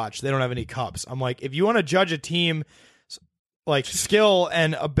team to watch. They don't have any cups." I'm like, if you want to judge a team like skill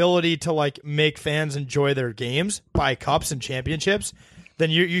and ability to like make fans enjoy their games by cups and championships, then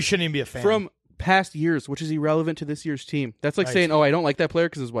you shouldn't even be a fan. From past years, which is irrelevant to this year's team. That's like Right. saying, "Oh, I don't like that player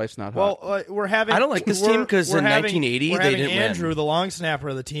because his wife's not hot." Well, we're having. I don't like this we're- team 'cause we're in having- 1980 we're they having didn't win. Andrew, the long snapper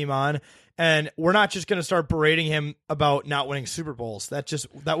of the team, on, and we're not just going to start berating him about not winning Super Bowls.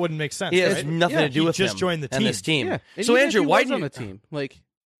 That wouldn't make sense. It has right? nothing Yeah, to do he with just him joined the and team. this team. yeah. And So even if Andrew, he why was do on you? the team? Like,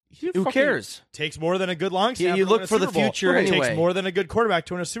 he Who fucking- cares? Takes more than a good long snapper. you to look win a for the Super Bowl. future It anyway. takes more than a good quarterback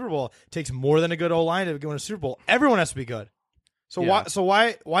to win a Super Bowl. It takes more than a good O-line to win a Super Bowl. Everyone has to be good. So Yeah.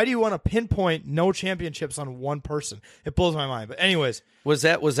 why do you want to pinpoint no championships on one person? It blows my mind. But anyways, Was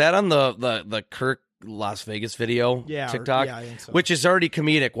that on the Kirk Las Vegas video? Yeah, TikTok. yeah, I think so. Which is already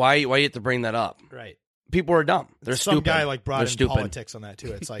comedic. Why you have to bring that up? right. People are dumb. They're Some stupid. guy like brought They're in stupid. politics on that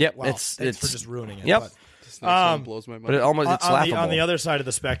too. It's like, Yep, wow, it's- thanks for it's- just ruining it. Yep. But This next one Um, blows my mind. But it almost it's laughable. on the other side of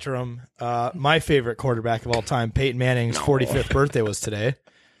the spectrum, my favorite quarterback of all time, Peyton Manning's 45th birthday was today.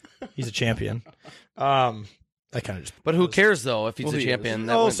 He's a champion. I kind of just. But who cares though if he's Well, a he champion? is.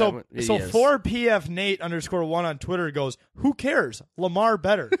 That Oh, would- so that would- he so is. 4PF Nate _1 on Twitter goes, "Who cares? Lamar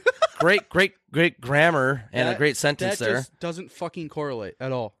better." great grammar and a great sentence that there. just doesn't fucking correlate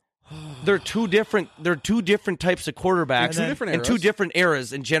at all. They're two different types of quarterbacks Two different and two eras. different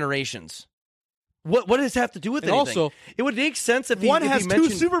eras and generations. What does that have to do with And anything? also- it would make sense if One he, if has he two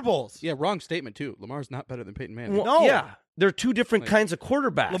mentioned, Super Bowls. Yeah, wrong statement too. Lamar's not better than Peyton Manning. Well, No. yeah. they're two different kinds of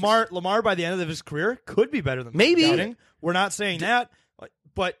quarterbacks. Lamar by the end of his career could be better than Maybe. Peyton Manning. We're not saying that,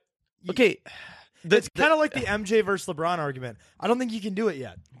 but Okay. it's kind of like the MJ versus LeBron argument. I don't think you can do it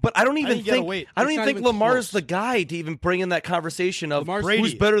yet. But I don't even think you gotta think wait. I don't It's even not think even Lamar's close. the guy to even bring in that conversation of Lamar's who's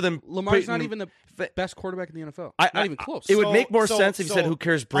Brady. better than Lamar's Peyton. not even the best quarterback in the NFL. I- Not even close. It would So- make more so- sense if you said, so "Who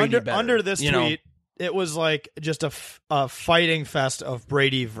cares, Brady?" better. Under this you know? tweet, it was like just a fighting fest of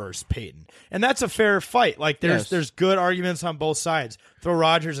Brady versus Peyton, and that's a fair fight. Like Yes. there's good arguments on both sides. Throw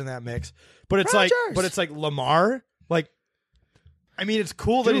Rodgers in that mix, but it's like Lamar. Like, I mean, it's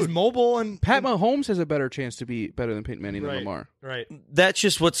cool that he's Dude, mobile and Pat Mahomes has a better chance to be better than Peyton Manning than Right. Lamar. Right. That's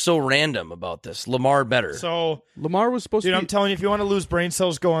just what's so random about this. Lamar better. So, Lamar was supposed dude, to I'm be. telling you, if you want to lose brain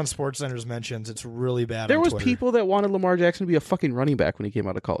cells, go on SportsCenter's mentions. It's really bad. There on was Twitter. people that wanted Lamar Jackson to be a fucking running back when he came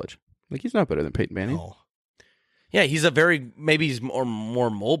out of college. Like, he's not better than Peyton Manning. No. yeah, he's maybe he's more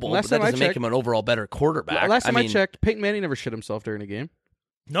mobile, Last but that time I doesn't make checked- him an overall better quarterback. Last time I mean, checked, Peyton Manning never shit himself during a game.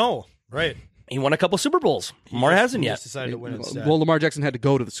 No. Right. he won a couple Super Bowls. Lamar hasn't He yet. just decided to win instead. Well, Lamar Jackson had to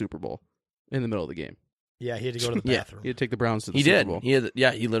go to the Super Bowl in the middle of the game. Yeah, he had to go to the Yeah. bathroom. He had to take the Browns to the He Super did. Bowl.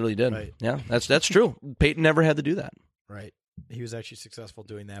 He literally did. Right. Yeah, that's true. Peyton never had to do that. Right. He was actually successful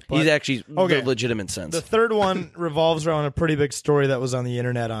doing that. But He's actually okay. the legitimate sense. the third one revolves around a pretty big story that was on the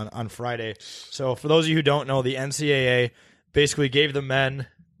internet on Friday. So for those of you who don't know, the NCAA basically gave the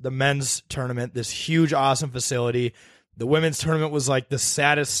men's tournament this huge, awesome facility. The women's tournament was like the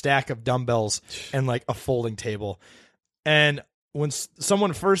saddest stack of dumbbells and like a folding table. And when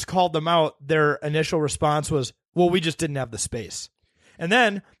someone first called them out, their initial response was, well, we just didn't have the space. And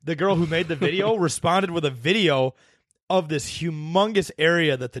then the girl who made the video responded with a video of this humongous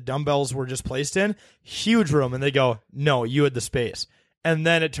area that the dumbbells were just placed in, huge room. And they go, no, you had the space. And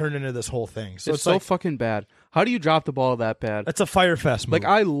then it turned into this whole thing. So It's it's so like, fucking bad. How do you drop the ball that bad? that's a Fire Fest move. Like,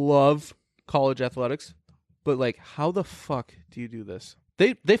 I love college athletics, but like, how the fuck do you do this?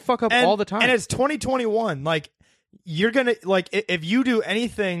 They fuck up all the time. And it's 2021. Like, you're gonna like if you do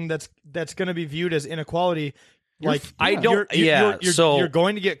anything that's gonna be viewed as inequality. Like I don't- you're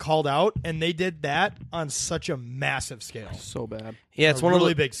going to get called out, and they did that on such a massive scale, so bad. yeah, it's a one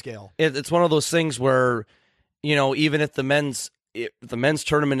really of the, big scale. it's one of those things where, you know, even if the men's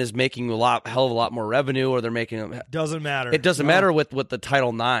tournament is making hell of a lot more revenue, or they're making Doesn't matter. it doesn't matter with the Title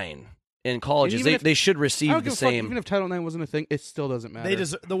IX in colleges. And even if- They should I receive don't the give a fuck. same. Even if Title IX wasn't a thing, it still doesn't matter.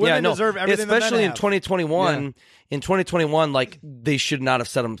 The women deserve everything. the men especially in have. 2021. Yeah. In 2021, like they should not have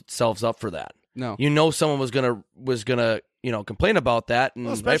set themselves up for that. No. You know, someone was gonna complain about that, and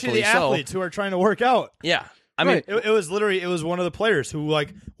Well, especially rightfully the so. athletes who are trying to work out. Yeah, I mean, Right. It was literally one of the players who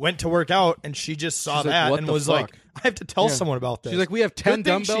like went to work out, and she just saw She's like, that "What and the was fuck?" like, I have to tell Yeah. someone about this. She's like, we have 10 Good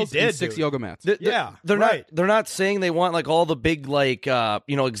thing she dumbbells did, and 6 dude. yoga mats. They're right. not saying they want like all the big like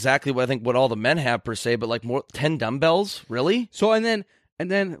exactly what all the men have per se, but like more 10 dumbbells, really? So and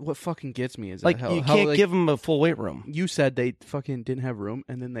then what fucking gets me is Like how, you how, can't like, give them a full weight room. You said they fucking didn't have room,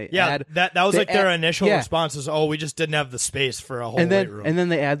 and then they Yeah, add that was they like their add- initial yeah. response is, oh, we just didn't have the space for a whole and weight room. then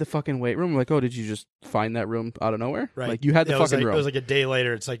they add the fucking weight room. Like, oh, did you just find that room out of nowhere? right. Like you had the Yeah, it was fucking like, room. It was like a day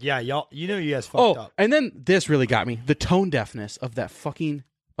later. It's like, yeah, y'all, you know, you guys fucked up. And then this really got me: the tone deafness of that fucking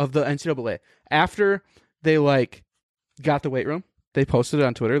of the NCAA. After they like got the weight room, they posted it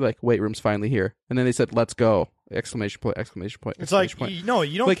on Twitter like, "Weight room's finally here," and then they said, "Let's go!" Exclamation point! Exclamation point! It's like, exclamation point. no,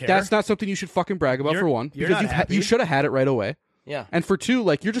 you don't like care. that's not something you should fucking brag about You're- for one, you're because not happy. you should have had it right away, Yeah, and for two,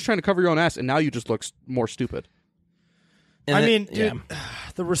 like you're just trying to cover your own ass, and now you just look more stupid. And I it- mean, yeah. dude,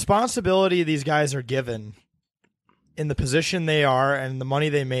 the responsibility these guys are given in the position they are and the money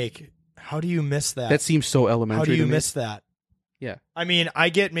they make. How do you miss that? That seems so elementary. How do you to me. miss that? Yeah, I mean, I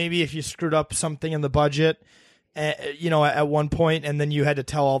get maybe if you screwed up something in the budget, at one point, and then you had to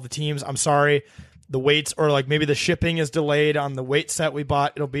tell all the teams, I'm sorry, the weights, or like maybe the shipping is delayed on the weight set we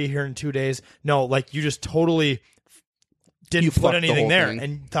bought. It'll be here in 2 days. No, like you just totally didn't You put fucked the anything whole there thing.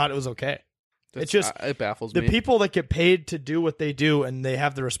 and thought it was okay. That's- It's just it baffles the me. people that get paid to do what they do and they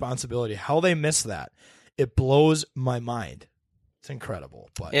have the responsibility, how they miss that, it blows my mind. It's incredible.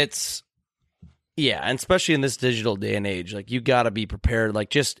 But and especially in this digital day and age, like you got to be prepared. Like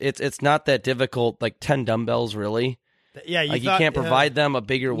just it's not that difficult. Like 10 dumbbells, really. yeah, You can't provide them a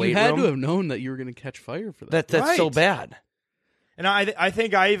bigger weight you had room. to have known that you were going to catch fire for that. That's so Right. bad. And I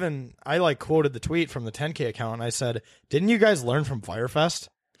think I like quoted the tweet from the 10K account, and I said, "Didn't you guys learn from Firefest?"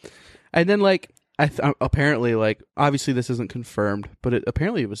 And then like apparently, like obviously this isn't confirmed, but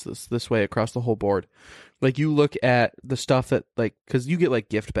apparently it was this way across the whole board. Like you look at the stuff that like because you get like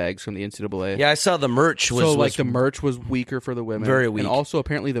gift bags from the NCAA. Yeah, I saw the merch was so like was- the merch was weaker for the women, Very weak. and also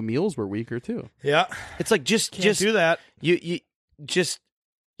apparently the meals were weaker too. Yeah, It's like just can't do that. You just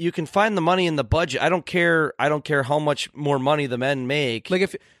you can find the money in the budget. I don't care how much more money the men make. Like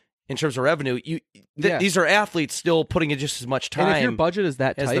if in terms of revenue, Yeah. these are athletes still putting in just as much time. and if your budget is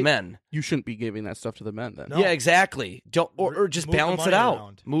that as tight, the men. you shouldn't be giving that stuff to the men then. No. Yeah, exactly. Don't or just Move the balance it money out.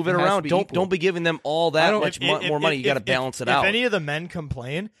 around. Move it It has to around. be Don't equal. be giving them all that much more money. You got to balance it out. If any of the men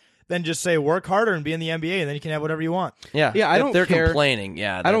complain, then just say work harder and be in the NBA, and then you can have whatever you want. Yeah, Yeah, I if don't they're care. complaining.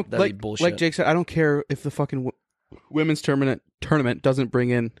 Yeah, I don't that'd be like bullshit. Jake said. I don't care if the fucking women's tournament doesn't bring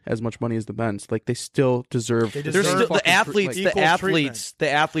in as much money as the men's. Like they still deserve. They There's deserve still fucking the athletes. equal The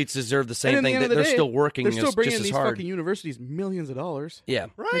athletes deserve the same and at the thing. end of the They're day, still working. They're still bringing just as these hard. fucking universities millions of dollars. Yeah,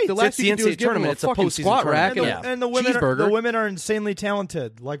 Right. Like, the It's last the thing you do NCAA is give them tournament. a It's a fucking postseason squat rack tournament. and Yeah. And the women, cheeseburger. the women are insanely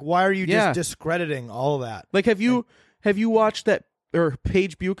talented. Like, why are you Yeah. just discrediting all of that? Like, have you watched that or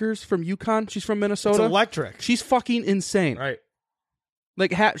Paige Buchers from UConn? She's from It's Minnesota. electric. She's fucking insane. Right.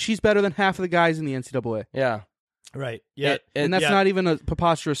 Like she's better than half of the guys in the NCAA. Yeah. Right. Yeah. And that's yeah. not even a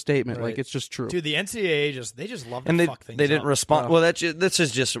preposterous statement. Right. Like it's just true. Dude, the NCAA they just love to And they fuck things didn't up. respond. Well, that's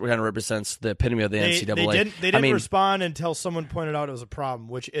just kind of represents the epitome of the NCAA. They didn't I mean, respond until someone pointed out it was a problem,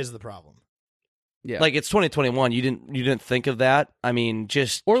 which is the problem. Yeah. like it's 2021. You didn't think of that. I mean,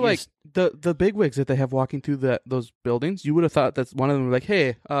 or like the bigwigs that they have walking through those buildings. You would have thought that one of them was like,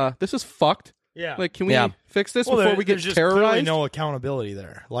 "Hey, this is fucked. Yeah. Like, can we Yeah. fix this Well, before we get there's just clearly terrorized?" no accountability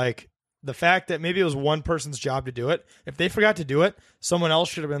there. Like the fact that maybe it was one person's job to do it. If they forgot to do it, someone else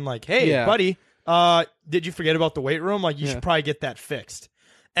should have been like, "Hey, Yeah. buddy, did you forget about the weight room? Like, you should probably get that fixed."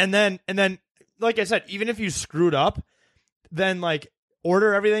 And then, like I said, even if you screwed up, then like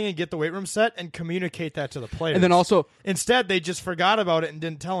order everything and get the weight room set and communicate that to the players. And then also, instead, they just forgot about it and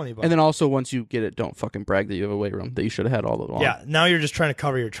didn't tell anybody. and then also, once you get it, don't fucking brag that you have a weight room that you should have had all along. yeah, now you're just trying to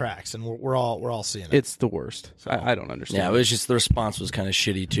cover your tracks, and we're all seeing it. It's the worst. I don't understand. yeah, it was just the response was kind of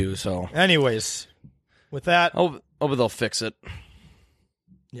shitty too. So, Anyways, with that, hope they'll fix it.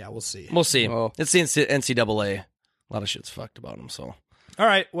 yeah, we'll see. We'll see. Well- It's the NCAA. A lot of shit's fucked about them. So, All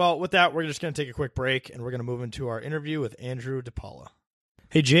right. Well, with that, we're just going to take a quick break, and we're going to move into our interview with Andrew DePaula.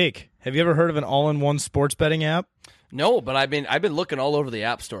 Hey, Jake, have you ever heard of an all-in-one sports betting app? no, but I've been looking all over the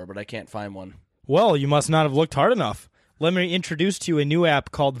App Store, but I can't find one. Well, you must not have looked hard enough. Let me introduce to you a new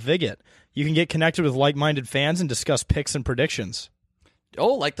app called Viget. You can get connected with like-minded fans and discuss picks and predictions.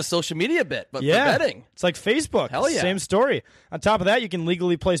 Oh, like the social media bit, but Yeah, for betting. it's like Facebook. Hell yeah. Same story. On top of that, you can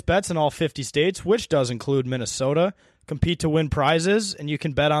legally place bets in all 50 states, which does include Minnesota. Compete to win prizes, and you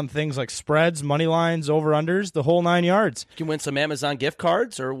can bet on things like spreads, money lines, over-unders, the whole 9 yards. You can win some Amazon gift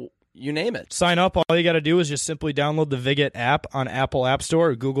cards or you name it. Sign up. All you got to do is just simply download the Viget app on Apple App Store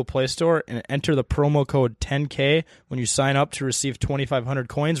or Google Play Store and enter the promo code 10K when you sign up to receive 2,500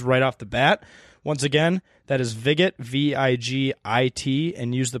 coins right off the bat. Once again, that is Viget, Vigit,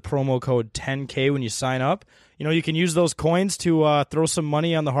 and use the promo code 10K when you sign up. You know, you can use those coins to throw some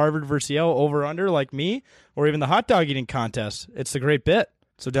money on the Harvard versus Yale over-under like me, or even the hot dog eating contest. It's a great bit.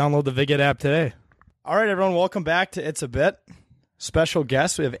 So download the Viget app today. All right, everyone, welcome back to It's a Bit. Special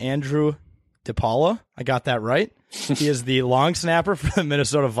guest, we have Andrew DePaula. I got that right. He is the long snapper for the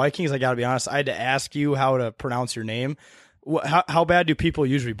Minnesota Vikings. I got to be honest, I had to ask you how to pronounce your name. How bad do people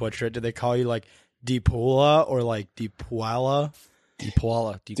usually butcher it? Do they call you like DePaula or like DePaula?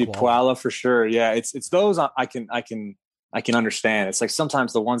 DePaula for sure. Yeah, it's those I can understand. It's like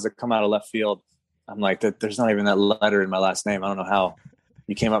sometimes the ones that come out of left field, I'm like, there's not even that letter in my last name. I don't know how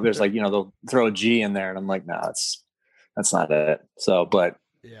you came up. There's like, they'll throw a G in there, and I'm like, no, that's not it. So, but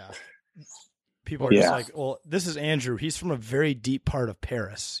yeah, people are just like, well, this is Andrew. He's from a very deep part of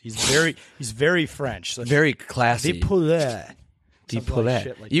Paris. He's very French. So Very classy. DePaula. DePaula.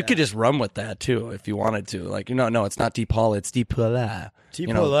 Shit like You that. could just run with that too if you wanted to. Like, no, it's not DePaula, it's DePaula.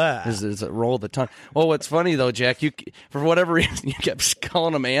 DePaula. Is a roll of the tongue. Well, what's funny though, Jack, you for whatever reason you kept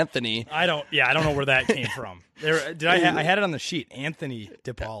calling him Anthony. I don't know where that came from. I had it on the sheet, Anthony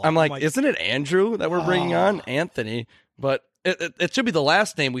DePaula. I'm like, isn't it Andrew that we're bringing on? Anthony. But it should be the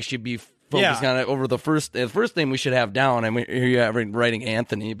last name we should be focusing on it over the first name we should have down. And here you have writing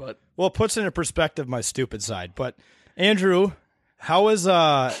Anthony, but well, it puts into perspective my stupid side. But Andrew, how's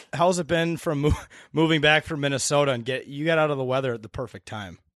it been from moving back from Minnesota and you got out of the weather at the perfect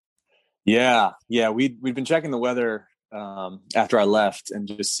time? yeah, we'd been checking the weather after I left and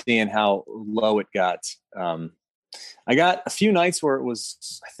just seeing how low it got. I got a few nights where it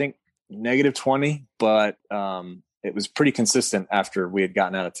was, I think, -20, but it was pretty consistent after we had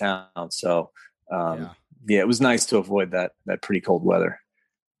gotten out of town. So it was nice to avoid that pretty cold weather.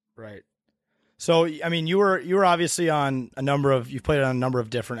 Right. So, I mean, you were obviously you've played on a number of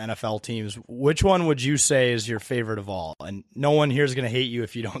different NFL teams. Which one would you say is your favorite of all? And no one here is going to hate you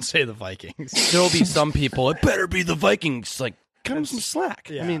if you don't say the Vikings. there'll be some people. It better be the Vikings. Like, cut him some slack.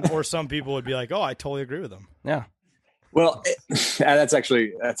 Yeah. I mean, or some people would be like, "Oh, I totally agree with him." yeah. Well, that's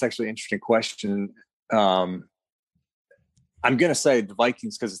actually an interesting question. I'm going to say the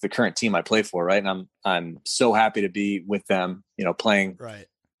Vikings because it's the current team I play for, right? And I'm so happy to be with them, playing Right.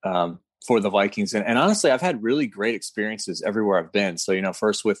 For the Vikings. And honestly, I've had really great experiences everywhere I've been. So,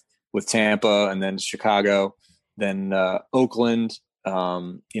 first with Tampa and then Chicago, then Oakland,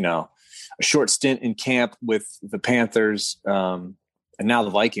 a short stint in camp with the Panthers, and now the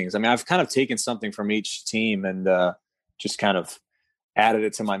Vikings. I mean, I've kind of taken something from each team and just kind of added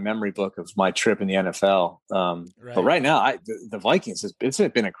it to my memory book of my trip in the NFL. Right. But right now, the Vikings, it's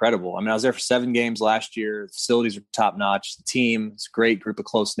been incredible. I mean, I was there for 7 games last year. The facilities are top notch. The team, it's a great group of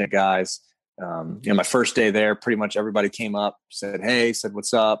close knit guys. My first day there, pretty much everybody came up, said, "Hey," said,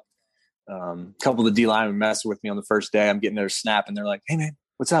 "What's up?" A couple of the D linemen messing with me on the first day. I'm getting their snap and they're like, "Hey man,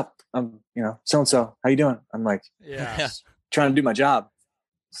 what's up? So-and-so, how you doing?" I'm like, Yeah. trying to do my job.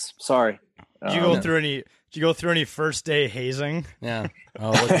 Sorry. Did you go through any first day hazing? Yeah.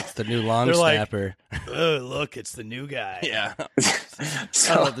 Oh, look, it's the new long They're like, snapper. Oh, look, it's the new guy. Yeah. I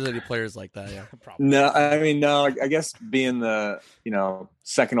don't know if there's any players like that. Yeah. No, I mean, no, I guess being the,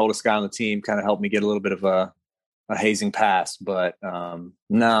 second oldest guy on the team kind of helped me get a little bit of a hazing pass, but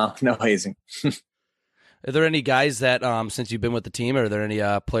no hazing. Are there any guys that, since you've been with the team, are there any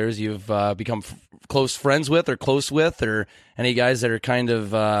players you've become close friends with or close with, or any guys that are kind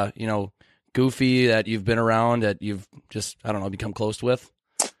of, goofy that you've been around that you've just, I don't know, become close with?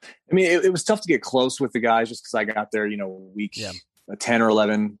 I mean, it was tough to get close with the guys just because I got there, week 10 or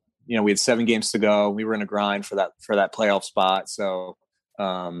 11. We had 7 games to go. We were in a grind for that playoff spot. So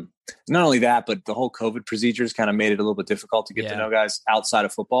not only that, but the whole COVID procedures kind of made it a little bit difficult to get to know guys outside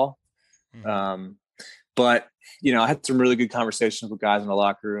of football. Mm-hmm. But I had some really good conversations with guys in the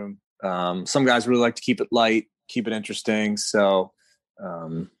locker room. Some guys really like to keep it light, keep it interesting. So,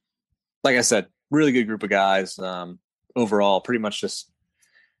 like I said, really good group of guys. Overall, pretty much just,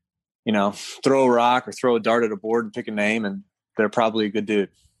 throw a rock or throw a dart at a board and pick a name, and they're probably a good dude.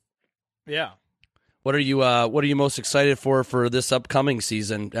 Yeah. What are you most excited for this upcoming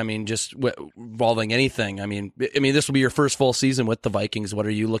season? I mean, just involving anything. I mean, this will be your first full season with the Vikings. What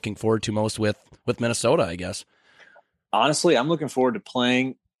are you looking forward to most with Minnesota, I guess? Honestly, I'm looking forward to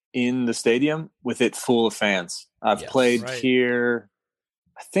playing in the stadium with it full of fans. I've played here,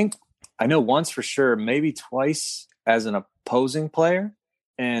 I know once for sure, maybe twice as an opposing player.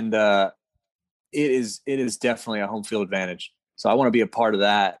 And it is definitely a home field advantage. So I want to be a part of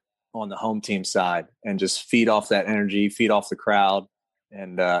that on the home team side and just feed off that energy, feed off the crowd,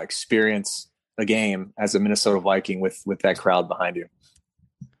 and experience a game as a Minnesota Viking with that crowd behind you.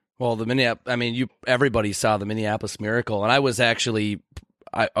 Well, everybody saw the Minneapolis Miracle, and I was actually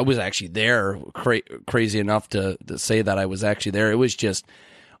there. Crazy enough to say that I was actually there. It was just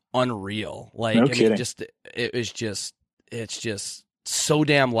unreal. Like, no kidding. It's just so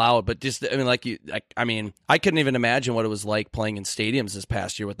damn loud. But just, I couldn't even imagine what it was like playing in stadiums this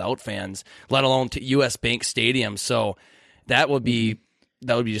past year without fans, let alone to US Bank Stadium. So that would be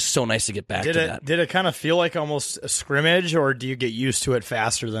just so nice to get back to that. Did it kind of feel like almost a scrimmage, or do you get used to it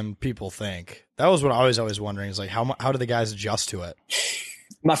faster than people think? That was what I was always wondering, is like, how do the guys adjust to it?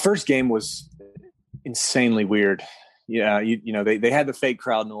 My first game was insanely weird. Yeah, they had the fake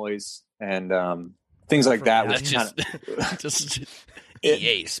crowd noise and things like that. Was just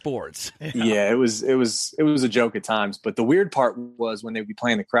EA Sports. Yeah, it was a joke at times. But the weird part was when they would be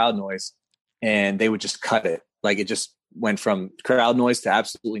playing the crowd noise and they would just cut it. Like, it just went from crowd noise to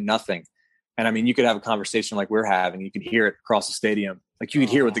absolutely nothing. And you could have a conversation like we're having. You could hear it across the stadium. Like, you could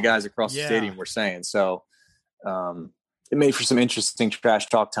hear what the guys across the stadium were saying. So it made for some interesting trash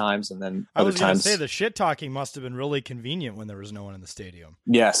talk times. And then I was going to times, say the shit talking must have been really convenient when there was no one in the stadium.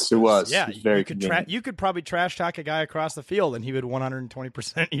 Yes, it was. Yeah, it was very convenient. You could probably trash talk a guy across the field and he would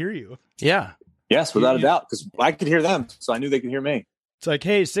 120% hear you. Yeah. Yes, without a doubt, because I could hear them, so I knew they could hear me. It's like,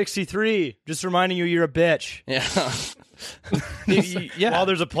 hey, 63, just reminding you you're a bitch. Yeah. While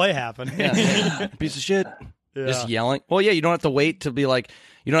there's a play happening. Yeah. Piece of shit. Yeah. Just yelling. Well, yeah, you don't have to wait to be like,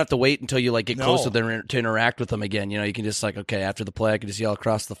 you don't have to wait until you get close to them to interact with them again. You can just okay, after the play, I can just yell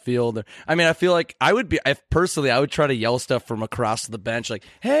across the field. I feel like I would try to yell stuff from across the bench, like,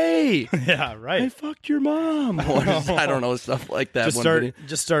 hey, yeah, right, I fucked your mom. Or just, I don't know, stuff like that.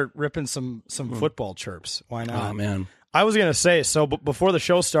 Just start ripping some football chirps. Why not? Oh, man. I was going to say, so before the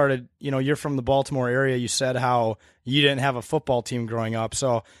show started, you're from the Baltimore area. You said how you didn't have a football team growing up.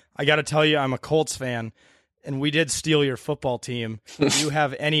 So I got to tell you, I'm a Colts fan, and we did steal your football team. Do you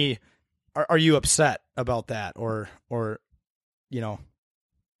have any, are you upset about that? Or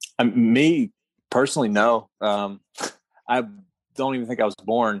me personally, no. I don't even think I was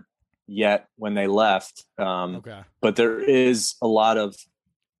born yet when they left. Okay. But there is a lot of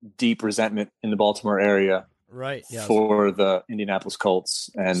deep resentment in the Baltimore area Right. Yeah. for the Indianapolis Colts.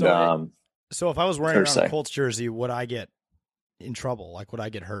 And So if I was wearing fair around to say. a Colts jersey, would I get in trouble? Like, would I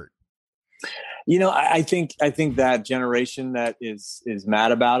get hurt? I think that generation that is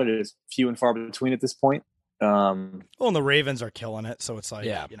mad about it is few and far between at this point. Well, and the Ravens are killing it, so it's like,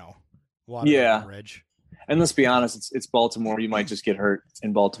 Yeah. water Yeah. under the bridge. And let's be honest, it's Baltimore. You might just get hurt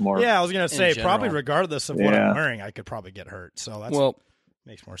in Baltimore. Yeah, I was gonna say general. probably regardless of what Yeah. I'm wearing, I could probably get hurt. So that's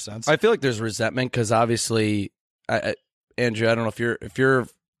makes more sense. I feel like there's resentment because obviously, Andrew, I don't know if you're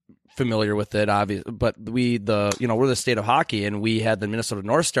familiar with it, obviously, but we're the state of hockey, and we had the Minnesota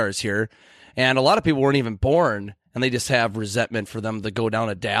North Stars here, and a lot of people weren't even born, and they just have resentment for them to go down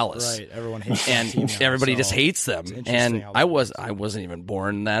to Dallas. Right, everyone hates that And team now, everybody so just hates them. it's interesting And how I that wasn't even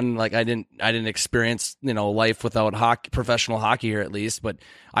born then. Like I didn't experience, life without hockey, professional hockey here at least, but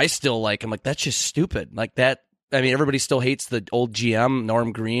I still I'm like, that's just stupid. Like that. I mean, everybody still hates the old GM,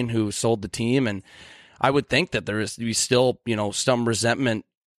 Norm Green, who sold the team. And I would think that there is still, some resentment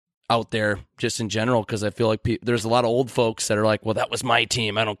out there just in general, because I feel like there's a lot of old folks that are like, well, that was my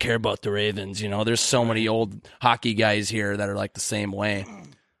team. I don't care about the Ravens. There's so many old hockey guys here that are like the same way.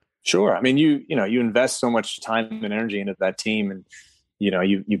 Sure. I mean, you invest so much time and energy into that team, and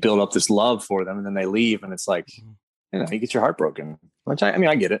you build up this love for them, and then they leave, and it's like, you get your heart broken. Which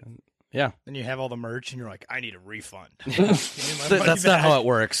I get it. Yeah. Then you have all the merch, and you're like, I need a refund. That's not how it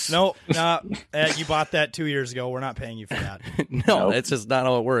works. No, you bought that 2 years ago. We're not paying you for that. No, it's just not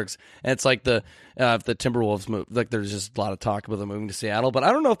how it works. And it's like the Timberwolves move. Like there's just a lot of talk about them moving to Seattle, but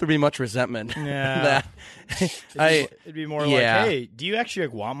I don't know if there'd be much resentment. Yeah. It'd be more like, Yeah. hey, do you actually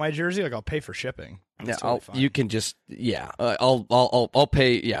want my jersey? Like, I'll pay for shipping. Yeah, That's totally fine. you can just I'll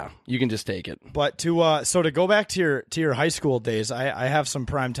pay. Yeah, you can just take it. But to go back to your high school days, I have some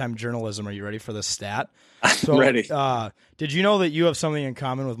primetime journalism. Are you ready for this stat? So, Ready. Did you know that you have something in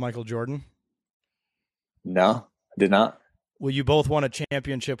common with Michael Jordan? No, I did not. Well, you both won a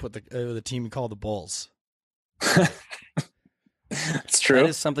championship with the team called the Bulls. It's true. That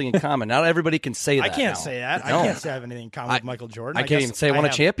is something in common. Not everybody can say that. I can't now. say that. No. I can't say I have anything in common with Michael Jordan. I can't even say I won a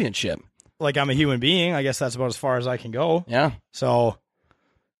championship. Like, I'm a human being. I guess that's about as far as I can go. Yeah, So,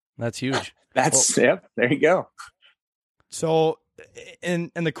 that's huge. Yep. There you go.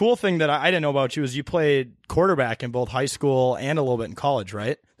 and the cool thing that I didn't know about you is you played quarterback in both high school and a little bit in college,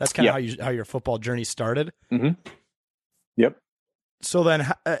 right? That's kind of how your football journey started. Mm-hmm. Yep. So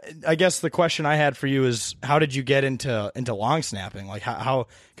then, I guess the question I had for you is, how did you get into long snapping? Like how?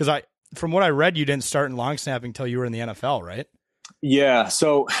 Because from what I read, you didn't start in long snapping until you were in the NFL, right? Yeah.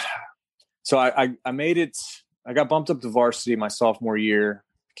 So I made it. I got bumped up to varsity my sophomore year,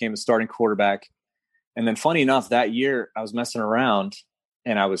 became a starting quarterback. And then funny enough, that year I was messing around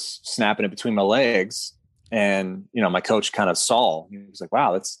and I was snapping it between my legs. And, my coach kind of saw, he was like,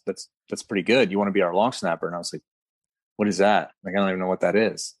 wow, that's pretty good. You want to be our long snapper? And I was like, what is that? Like, I don't even know what that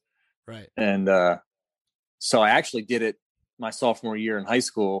is. Right. And so I actually did it my sophomore year in high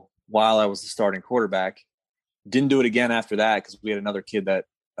school while I was the starting quarterback. Didn't do it again after that because we had another kid that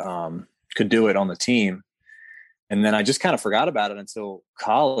could do it on the team. And then I just kind of forgot about it until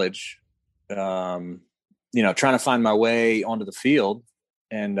college, trying to find my way onto the field.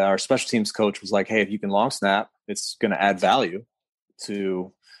 And our special teams coach was like, hey, if you can long snap, it's going to add value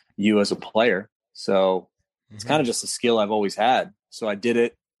to you as a player. So it's kind of just a skill I've always had. So I did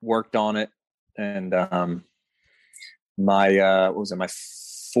it, worked on it. And my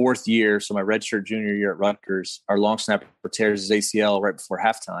fourth year, so my redshirt junior year at Rutgers, our long snapper tears his ACL right before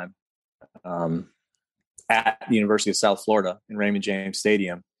halftime at the University of South Florida in Raymond James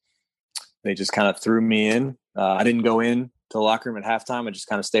Stadium. They just kind of threw me in. I didn't go in to the locker room at halftime. I just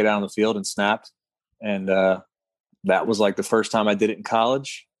kind of stayed out on the field and snapped. And that was like the first time I did it in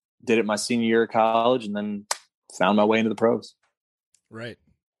college. Did it my senior year of college, and then found my way into the pros. Right.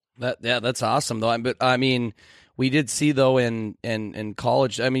 That's awesome though. But I mean, we did see though in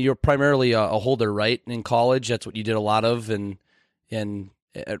college. I mean, you're primarily a holder, right? In college, that's what you did a lot of,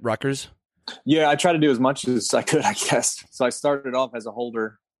 at Rutgers. Yeah, I tried to do as much as I could, I guess. So I started off as a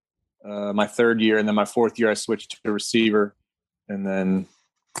holder my third year, and then my fourth year I switched to receiver, and then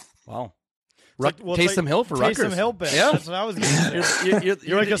wow. Taysom Hill for Rutgers. Taysom Hill, Ben. Yeah, That's what I was getting at.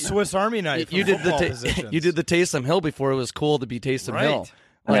 You're like a Swiss Army knife. You did the Taysom Hill before it was cool to be Taysom Hill.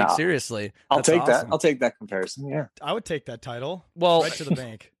 Like Yeah. seriously, I'll take awesome. that. I'll take that comparison. Yeah, I would take that title. Well, right to the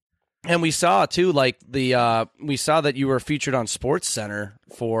bank. And we saw too, like we saw that you were featured on Sports Center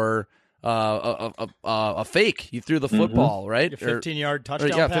for a fake. You threw the football, right? A 15-yard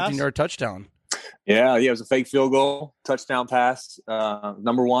touchdown. Yeah, pass? 15-yard touchdown. Yeah, it was a fake field goal, touchdown pass,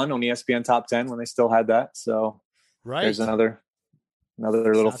 number 1 on ESPN Top 10 when they still had that. So Right. there's another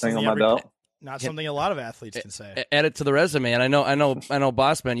little not thing on something my belt. Not something a lot of athletes can say. Add it to the resume. And I know,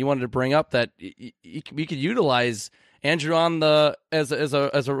 Bossman, you wanted to bring up that we could utilize Andrew on the as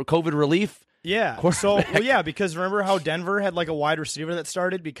a COVID relief. Yeah. So because remember how Denver had like a wide receiver that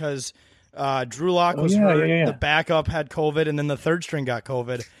started because Drew Lock was hurt, the backup had COVID, and then the third string got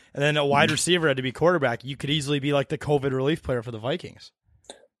COVID, and then a wide receiver had to be quarterback. You could easily be like the COVID relief player for the Vikings.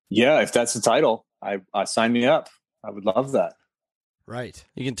 Yeah, if that's the title, I sign me up. I would love that. Right.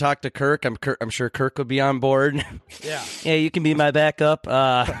 You can talk to Kirk. I'm sure Kirk would be on board. Yeah. Yeah, you can be my backup.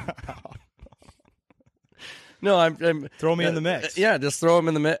 No, I'm throw me in the mix. Yeah, just throw him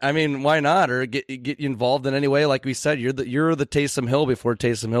in the mix. I mean, why not? Or get you involved in any way. Like we said, you're the Taysom Hill before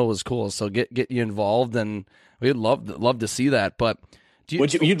Taysom Hill was cool. So get you involved, and we'd love to see that. But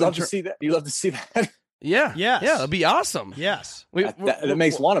you'd love to see that? You'd love to see that? Yeah. Yes. Yeah, it'd be awesome. Yes. That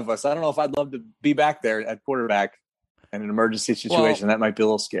makes one of us. I don't know if I'd love to be back there at quarterback in an emergency situation. That might be a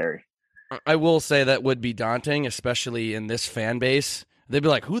little scary. I will say that would be daunting, especially in this fan base. They'd be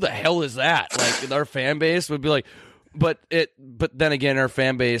like, "Who the hell is that?" Like our fan base would be like, but then again, our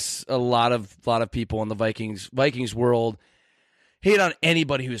fan base, a lot of people in the Vikings world hate on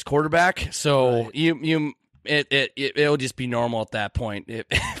anybody who's quarterback. So right. It'll just be normal at that point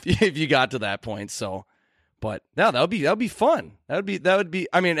if you got to that point. So, but no, that would be fun. That would be.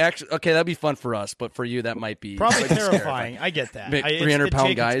 I mean, actually, okay, that'd be fun for us, but for you, that might be probably terrifying. I get that.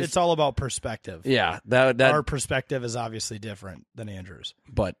 300-pound guys. It's all about perspective. Yeah, our perspective is obviously different than Andrew's.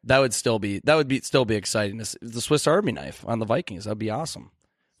 But that would still be exciting. The Swiss Army knife on the Vikings. That'd be awesome.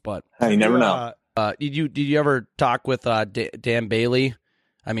 But you never know. Did you ever talk with Dan Bailey?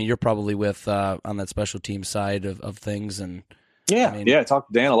 I mean, you're probably with on that special team side of things, and I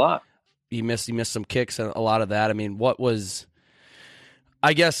talked to Dan a lot. He missed some kicks and a lot of that. I mean, what was?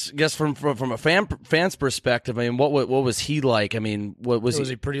 I guess from a fan's perspective, I mean, what was he like? I mean, was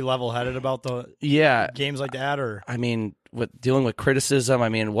he pretty level headed about the games like that, or I mean, dealing with criticism? I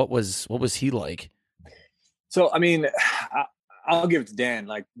mean, what was he like? So I mean, I'll give it to Dan.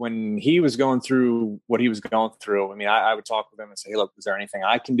 Like when he was going through what he was going through, I mean, I would talk with him and say, "Hey, look, is there anything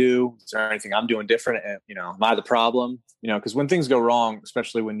I can do? Is there anything I'm doing different? And, am I the problem? Because when things go wrong,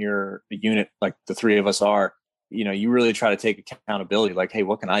 especially when you're a unit like the three of us are, you really try to take accountability. Like, hey,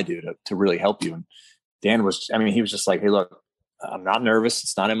 what can I do to really help you?" And Dan he was just like, "Hey, look, I'm not nervous.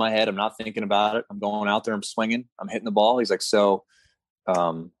 It's not in my head. I'm not thinking about it. I'm going out there. I'm swinging. I'm hitting the ball." He's like, so,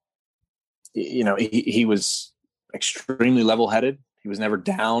 he was extremely level-headed. He was never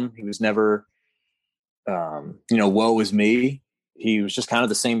down. He was never, woe is me. He was just kind of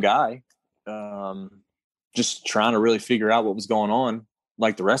the same guy, just trying to really figure out what was going on.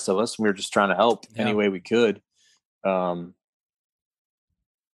 Like the rest of us, we were just trying to help any way we could. As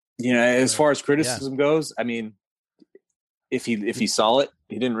far as criticism goes, I mean, if he saw it,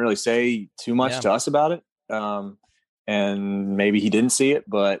 he didn't really say too much to us about it. And maybe he didn't see it,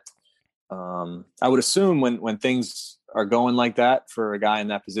 but I would assume when things are going like that for a guy in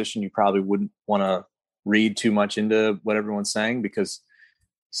that position, you probably wouldn't want to read too much into what everyone's saying, because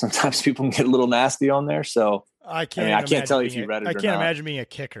sometimes people can get a little nasty on there. So I can't tell you if you read it or not. I can't imagine being a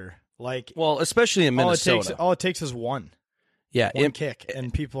kicker. Well, especially in Minnesota. All it takes is one. Yeah, one kick,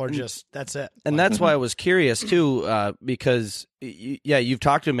 and people are just, that's it. And that's why I was curious too, because you've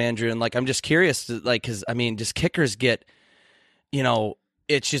talked to him, Andrew, and I'm just curious, because I mean, just kickers get,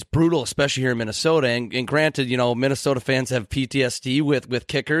 it's just brutal, especially here in Minnesota. And granted, Minnesota fans have PTSD with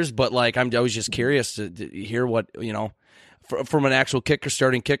kickers, but I was just curious to hear what from an actual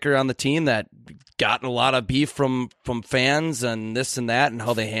starting kicker on the team that gotten a lot of beef from fans and this and that, and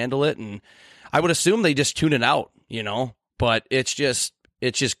how they handle it. And I would assume they just tune it out, But it's just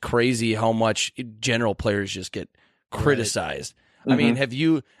crazy how much general players just get criticized. Right. I mean, have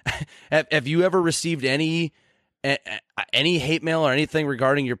you ever received any hate mail or anything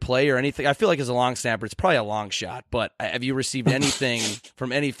regarding your play or anything? I feel like as a long snapper, it's probably a long shot, but have you received anything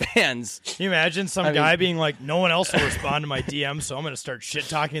from any fans? Can you imagine some guy being like, "No one else will respond to my DM, so I'm going to start shit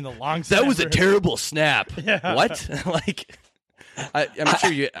talking the long snapper"? That was a terrible snap. Yeah. What? I'm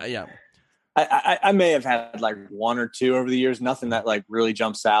sure you. Yeah. I may have had one or two over the years, nothing that really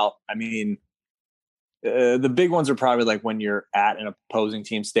jumps out. I mean, the big ones are probably when you're at an opposing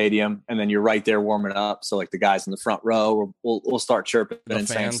team stadium and then you're right there warming up. So the guys in the front row will start chirping and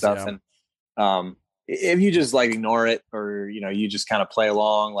saying stuff. Yeah. And if you just ignore it, or, you just kind of play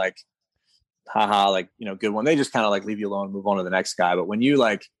along, haha, good one. They just kind of leave you alone and move on to the next guy. But when you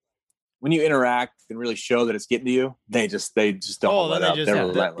interact and really show that it's getting to you, they just don't let up. They're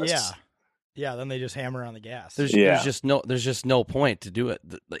relentless. Yeah. Yeah, then they just hammer on the gas. There's just no point to do it.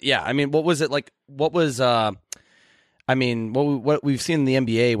 Yeah, I mean, what was it like? What was I mean, what we've seen in the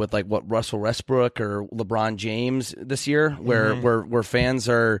NBA with like what Russell Westbrook or LeBron James this year, where fans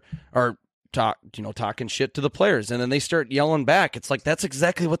are talking shit to the players, and then they start yelling back. It's like that's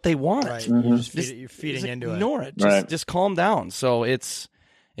exactly what they want. Right. You're feeding into ignore it. Just calm down. So it's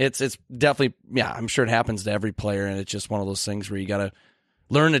definitely, yeah, I'm sure it happens to every player, and it's just one of those things where you got to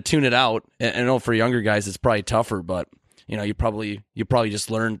learn to tune it out. And I know for younger guys it's probably tougher, but you probably just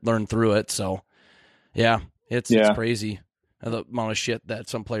learn through it. So yeah. It's crazy the amount of shit that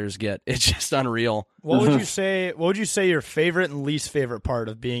some players get. It's just unreal. What would you say? What would you say your favorite and least favorite part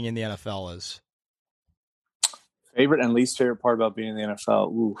of being in the NFL is? Favorite and least favorite part about being in the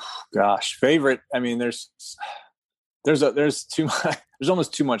NFL? Ooh, gosh, favorite. I mean, there's too much. There's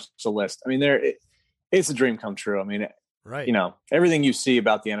almost too much to list. I mean, it's a dream come true. I mean, right. Everything you see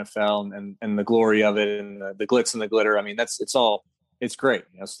about the NFL and the glory of it and the glitz and the glitter. I mean, it's great.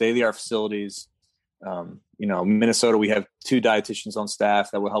 State of the art facilities. Minnesota, we have 2 dietitians on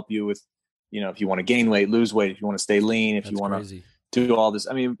staff that will help you with, if you want to gain weight, lose weight, if you want to stay lean, if you want to do all this.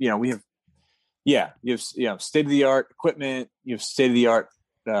 I mean, we have, you have state of the art equipment, you have state of the art.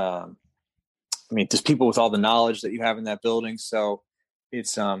 Just people with all the knowledge that you have in that building. So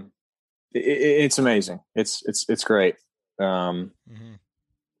it's amazing. It's great. And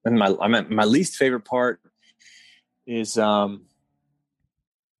my least favorite part is,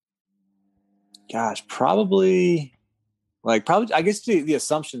 probably I guess the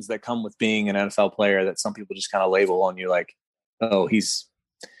assumptions that come with being an NFL player that some people just kind of label on you like, oh, he's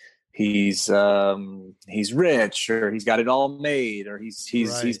rich, or he's got it all made, or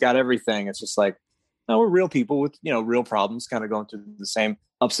he's got everything. It's just like, no, we're real people with, real problems, kind of going through the same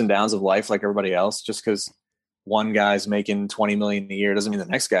ups and downs of life like everybody else. Just because one guy's making $20 million a year doesn't mean the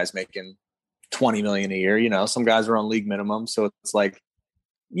next guy's making $20 million a year. Some guys are on league minimum. So it's like,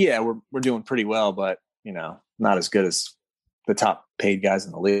 yeah, we're doing pretty well, but not as good as the top paid guys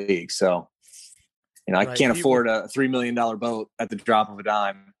in the league. So, I can't afford a $3 million boat at the drop of a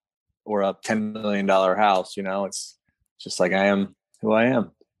dime or a $10 million house. It's just like, I am who I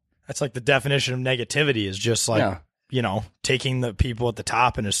am. That's like the definition of negativity is just like, taking the people at the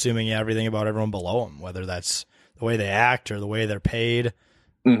top and assuming everything about everyone below them, whether that's the way they act or the way they're paid.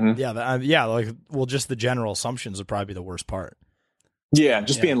 Mm-hmm. Just the general assumptions would probably be the worst part. Yeah,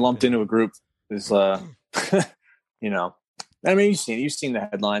 being lumped into a group is, I mean, you've seen the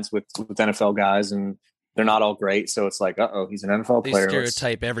headlines with NFL guys, and they're not all great. So it's like, he's an NFL player. They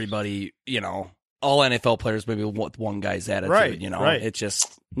stereotype everybody, all NFL players maybe with one guy's attitude. Right, right. It's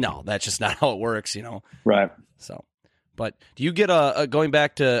just that's just not how it works. Right. So, but do you get going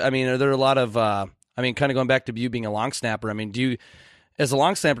back to? I mean, are there a lot of? Kind of going back to you being a long snapper. I mean, as a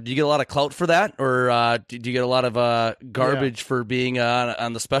long snapper, do you get a lot of clout for that, or do you get a lot of garbage for being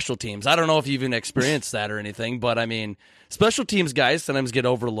on the special teams? I don't know if you've even experienced that or anything, but I mean, special teams guys sometimes get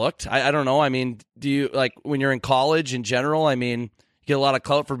overlooked. I don't know. I mean, do you, like, when you're in college in general, I mean, you get a lot of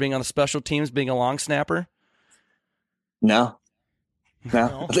clout for being on the special teams, being a long snapper? No.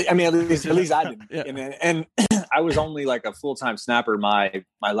 I mean, at least I didn't. Yeah. And I was only like a full-time snapper my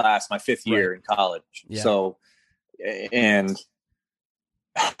 5th year in college. Yeah. So, and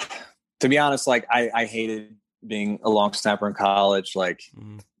to be honest, like I hated being a long snapper in college. Like,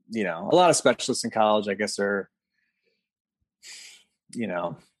 a lot of specialists in college, I guess, are,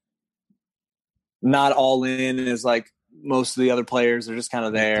 not all in as like most of the other players. They're just kind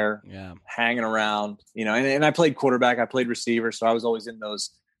of there, hanging around, and I played quarterback, I played receiver. So I was always in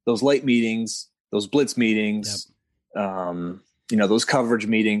those late meetings, those blitz meetings, those coverage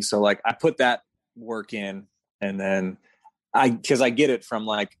meetings. So like I put that work in, and then because I get it from,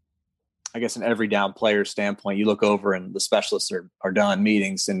 like, I guess an every down player standpoint, you look over and the specialists are done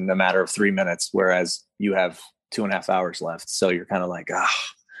meetings in a matter of 3 minutes, whereas you have 2.5 hours left. So you're kind of like,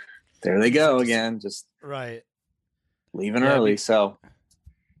 there they go again. Just leaving early.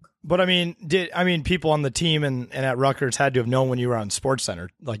 But I mean, people on the team and at Rutgers had to have known when you were on SportsCenter,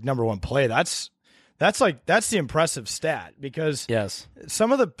 like, number one play. That's the impressive stat, because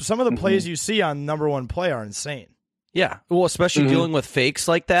some of the plays you see on number one play are insane. Yeah. Well, especially dealing with fakes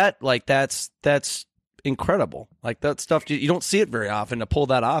like that, like that's incredible. Like, that stuff, you don't see it very often. To pull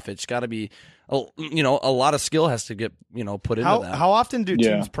that off, it's got to be, a lot of skill has to get, put into that. How often do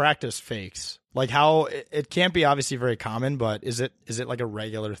teams practice fakes? Like, how it can't be obviously very common, but is it like a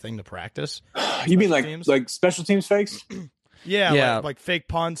regular thing to practice? You mean like special teams fakes? Like fake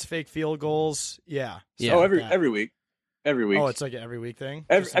punts, fake field goals. Yeah. Oh, every week. Oh, it's like an every week thing.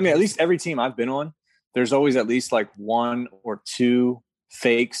 At least every team I've been on, there's always at least like 1 or 2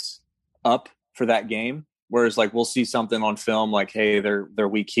 fakes up for that game. Whereas like we'll see something on film like, hey, they're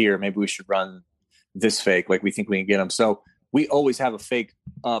weak here. Maybe we should run this fake. Like we think we can get them. So we always have a fake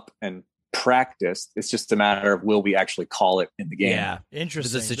up and practice. It's just a matter of will we actually call it in the game. Yeah,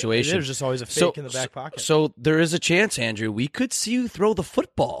 Interesting. It's a situation. There's just always a fake in the back pocket. So there is a chance, Andrew, we could see you throw the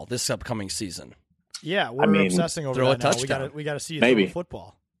football this upcoming season. Yeah, we're obsessing over throw that a now. touchdown. We got to see you Maybe. throw the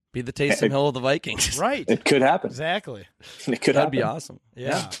football. Be the Taysom Hill of the Vikings. Right. It could happen. Exactly. It could That'd be happen. awesome.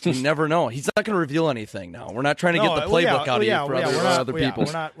 Yeah. You never know. He's not going to reveal anything now. We're not trying to get the playbook out of you for other people.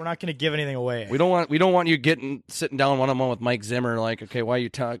 We're not going to give anything away. We don't want you sitting down one-on-one with Mike Zimmer like, okay, why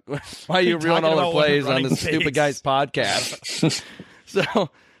are you reeling all the plays on this stupid guy's podcast? So,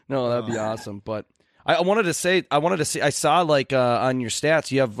 no, that'd be awesome. But I wanted to say I saw like on your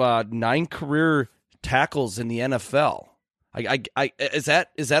stats you have 9 career tackles in the NFL. Is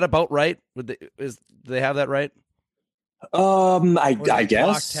that about right? Do they have that right? I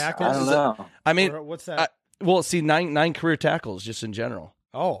guess. I tackles? don't know. I mean, what's that? well, see, nine career tackles just in general.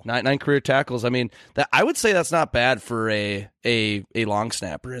 Oh, Nine career tackles. I mean, that I would say that's not bad for a long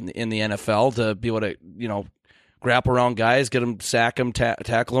snapper in the NFL to be able to grapple around guys, get them, sack them,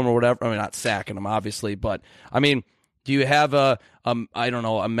 tackle them, or whatever. I mean, not sacking them, obviously, but I mean, do you have a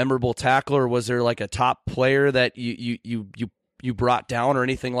memorable tackle, or was there like a top player that you brought down or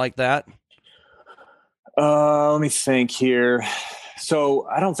anything like that? Let me think here. So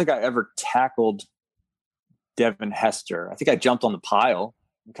I don't think I ever tackled Devin Hester. I think I jumped on the pile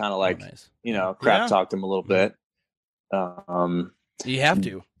and kind of like, nice. Crap talked him a little bit. You have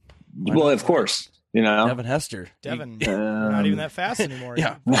to. Well, of course, Devin Hester. Devin, you're not even that fast anymore.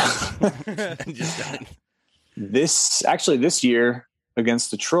 Yeah. This year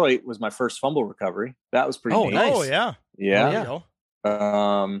against Detroit was my first fumble recovery. That was pretty neat. Nice. Oh, yeah. Yeah.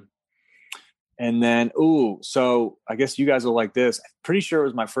 And then, so I guess you guys will like this. I'm pretty sure it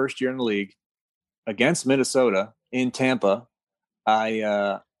was my first year in the league against Minnesota in Tampa.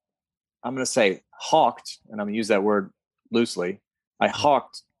 I'm going to say hawked, and I'm going to use that word loosely. I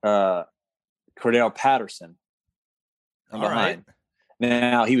hawked Cordell Patterson from behind.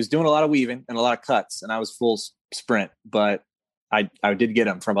 Now, he was doing a lot of weaving and a lot of cuts, and I was full sprint, but I did get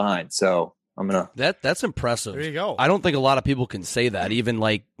him from behind. So I'm going to... That's impressive. There you go. I don't think a lot of people can say that, even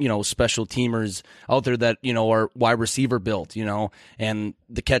like, special teamers out there that, are wide receiver built, and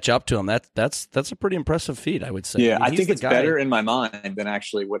to catch up to him. That's a pretty impressive feat, I would say. Yeah, I mean, I think it's better in my mind than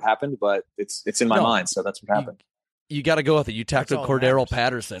actually what happened, but it's in my mind, so that's what happened. You got to go with it. You tackled Cordero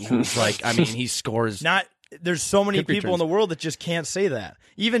Patterson, who's like, I mean, he scores... There's so many people in the world that just can't say that.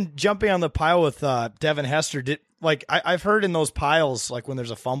 Even jumping on the pile with Devin Hester I've heard in those piles, like when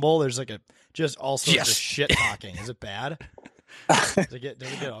there's a fumble, there's like just shit talking. Is it bad? Does it get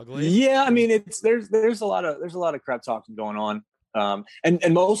ugly? Yeah, I mean there's a lot of crap talking going on,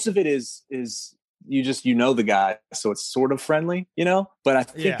 and most of it is you the guy, so it's sort of friendly, But I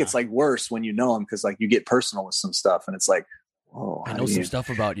think it's like worse when you know him because like you get personal with some stuff, and it's like. Oh, I know some stuff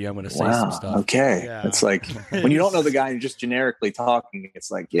about you. I'm going to say some stuff. Okay. Yeah. It's like when you don't know the guy and you're just generically talking,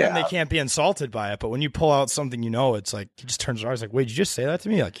 it's like, yeah. And they can't be insulted by it. But when you pull out something, it's like, he just turns around. He's like, wait, did you just say that to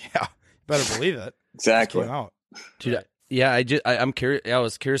me? Like, yeah, you better believe it. Exactly. It came out. Dude, yeah, I'm curious. I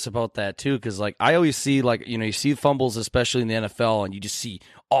was curious about that too. Cause like, I always see like, you see fumbles, especially in the NFL, and you just see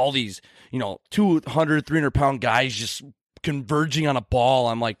all these, 200, 300 pound guys just converging on a ball.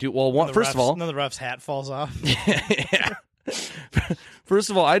 I'm like, dude, well, first of all, none of the ref's hat falls off. Yeah. First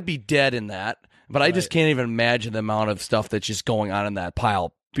of all, I'd be dead in that, but I just can't even imagine the amount of stuff that's just going on in that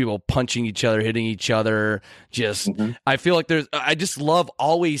pile. People punching each other, hitting each other. I feel like I just love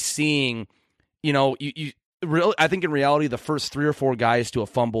always seeing, you really, I think in reality, the first 3 or 4 guys to a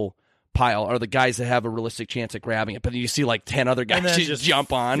fumble pile are the guys that have a realistic chance at grabbing it. But you see like 10 other guys just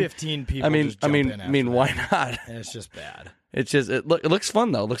jump on. 15 people. Why not? And it's just bad. It's just it looks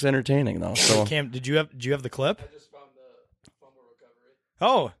fun though. It looks entertaining though. So Cam, did you have the clip? I just found the fumble recovery.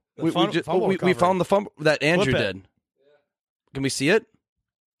 Oh, we found the fumble that Andrew did. Yeah. Can we see it?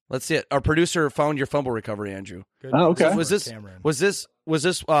 Let's see it. Our producer found your fumble recovery, Andrew. Good. Oh, okay. Was this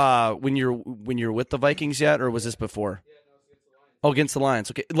when you're with the Vikings yet, or was this before? Yeah, no, it was against the Lions. Oh, against the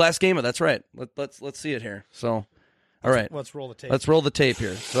Lions. Okay, last game of that's right. Let's see it here. So, all right, let's roll the tape. Let's roll the tape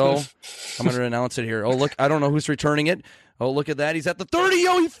here. So, I'm going to announce it here. Oh, look, I don't know who's returning it. Oh, look at that. He's at the 30.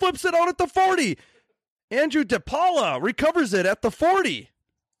 He flips it out at the 40. Andrew DePaula recovers it at the 40.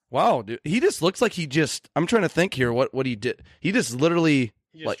 Wow, dude. He just looks like I'm trying to think here what he did. He just literally,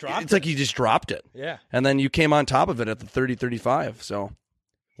 like he just dropped it. Yeah. And then you came on top of it at the 30-35. So,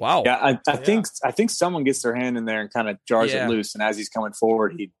 wow. Yeah, I think someone gets their hand in there and kind of jars it loose. And as he's coming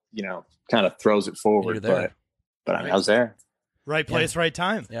forward, he, kind of throws it forward. But I mean, I was there. Right place, right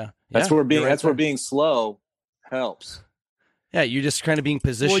time. Yeah. That's Yeah, where being you're right that's where there. being slow helps. Yeah, you're just kind of being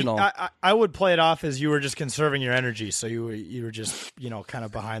positional. Well, I would play it off as you were just conserving your energy, so you were just kind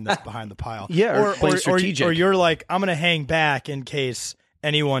of behind the pile. Yeah, or playing strategic. or you're like, I'm gonna hang back in case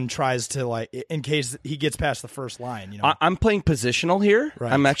anyone tries to in case he gets past the first line. I'm playing positional here.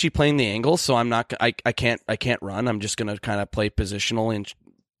 Right. I'm actually playing the angle, so I'm not. I can't run. I'm just gonna kind of play positional and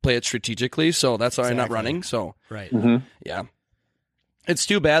play it strategically. So that's why I'm not Exactly. running. So right. yeah. It's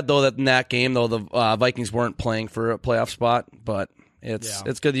too bad though that in that game though the Vikings weren't playing for a playoff spot, but it's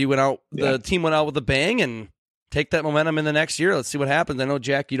good that you went out. The team went out with a bang and take that momentum in the next year. Let's see what happens. I know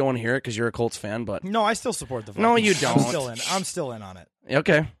Jack, you don't want to hear it because you're a Colts fan, but No, I still support the Vikings. No, you don't. I'm still in on it.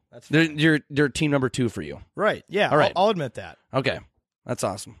 okay, That's fine. you're team number 2 for you. Right. Yeah. All right. I'll admit that. Okay, that's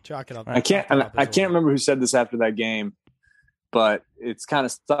awesome. Chalk it up. I can't Chalk it up as I a can't win. remember who said this after that game, but it's kind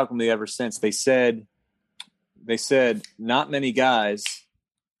of stuck with me ever since. They said not many guys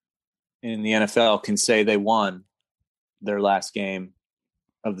in the NFL can say they won their last game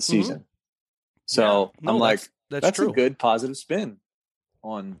of the season. So Yeah. No, I'm like, that's a true. good positive spin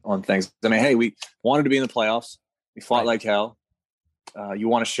on things. I mean, hey, we wanted to be in the playoffs. We fought Right. like hell. You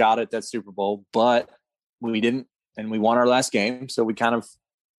want a shot at that Super Bowl, but we didn't, and we won our last game. So we kind of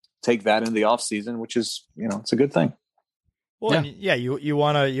take that into the off season, which is, it's a good thing. Well, you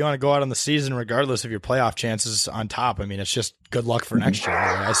want to go out on the season regardless of your playoff chances on top. I mean, it's just good luck for next year.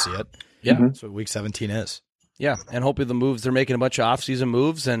 The way I see it. Yeah. That's what Week 17 is. Yeah, and hopefully the moves they're making a bunch of off-season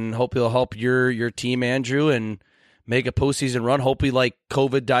moves, and hope it'll help your team, Andrew, and make a postseason run. Hopefully, like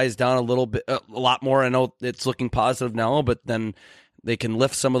COVID dies down a little bit, a lot more. I know it's looking positive now, but then they can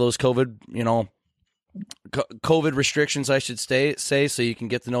lift some of those COVID restrictions, I should say, so you can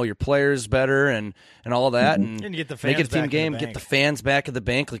get to know your players better and all that, and And get the make fans it a team back in the game, bank. get the fans back at the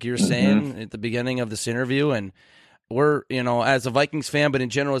bank, like you were saying at the beginning of this interview, and. We're, as a Vikings fan, but in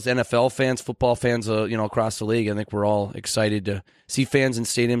general as NFL fans, football fans, across the league, I think we're all excited to see fans in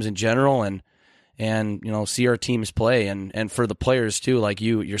stadiums in general and see our teams play and for the players too, like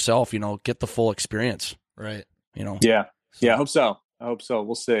you yourself, get the full experience. Right. Yeah. I hope so.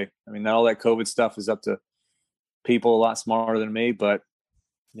 We'll see. I mean, all that COVID stuff is up to people a lot smarter than me, but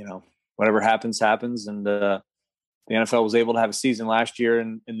whatever happens. And, the NFL was able to have a season last year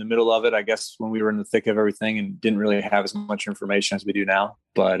in the middle of it, I guess, when we were in the thick of everything and didn't really have as much information as we do now.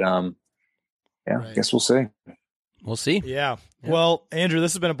 But, I guess we'll see. We'll see. Yeah. Well, Andrew,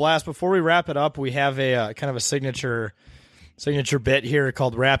 this has been a blast. Before we wrap it up, we have a kind of a signature bit here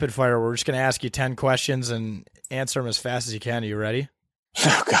called Rapid Fire. We're just going to ask you 10 questions and answer them as fast as you can. Are you ready?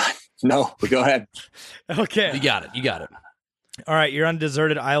 Oh, God. No, but go ahead. Okay. You got it. All right, you're on a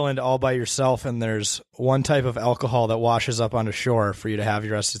deserted island all by yourself, and there's one type of alcohol that washes up onto shore for you to have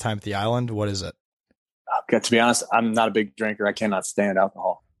your rest of the time at the island. What is it? Okay, to be honest, I'm not a big drinker. I cannot stand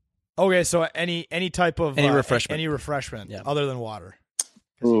alcohol. Okay, so any type of refreshment. yeah, other than water.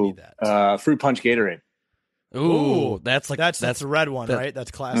 'Cause you Ooh, need that. fruit punch Gatorade. Ooh, that's the red one, right? That's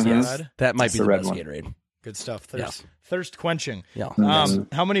classic Mhm. red. That might That's be the the red best one. Gatorade. Good stuff. Yes. Thirst quenching. Yeah.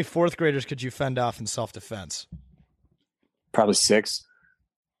 How many fourth graders could you fend off in self-defense? Probably 6.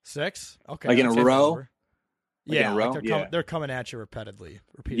 6? Okay. Like in I'd a say row? over. Like in a row? They're coming at you repeatedly.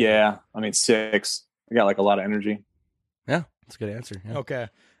 Yeah, I mean 6. I got like a lot of energy. Yeah, that's a good answer. Yeah. Okay.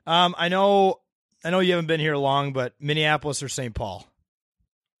 I know you haven't been here long, but Minneapolis or St. Paul?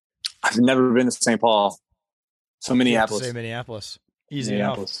 I've never been to St. Paul, so Minneapolis. You have to say Minneapolis. Easy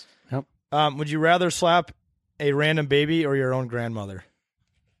Minneapolis. Yep. enough. Would you rather slap a random baby or your own grandmother?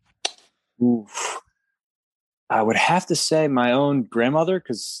 Oof. I would have to say my own grandmother,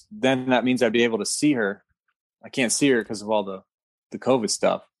 because then that means I'd be able to see her. I can't see her because of all the COVID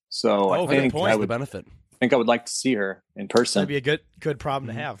stuff. So I good think point. I The would benefit. think I would like to see her in person. That'd be a good problem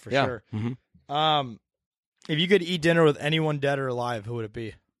to have for Yeah. sure. Mm-hmm. If you could eat dinner with anyone dead or alive, who would it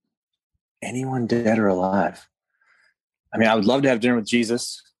be? Anyone dead or alive? I mean, I would love to have dinner with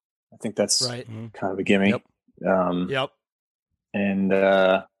Jesus. I think that's Right. kind of a gimme. Yep. Yep. And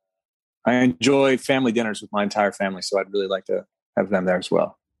I enjoy family dinners with my entire family, so I'd really like to have them there as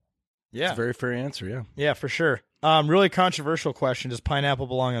well. Yeah. It's a very fair answer. Yeah. Yeah, for sure. Really controversial question. Does pineapple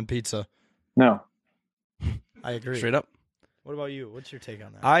belong on pizza? No. I agree. Straight up. What about you? What's your take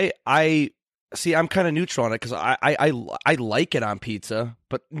on that? I see. I'm kind of neutral on it because I like it on pizza,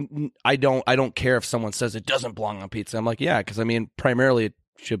 but I don't care if someone says it doesn't belong on pizza. I'm like, yeah, because I mean, primarily it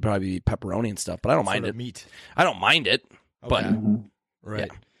should probably be pepperoni and stuff, but I don't mind it. Meat. I don't mind it, but Okay.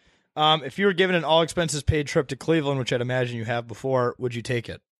 Right. If you were given an all expenses paid trip to Cleveland, which I'd imagine you have before, would you take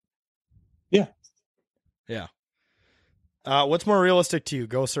it? Yeah. Yeah. What's more realistic to you,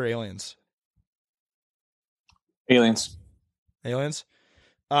 ghosts or aliens? Aliens. Aliens.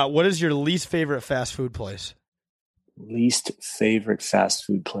 What is your least favorite fast food place? Least favorite fast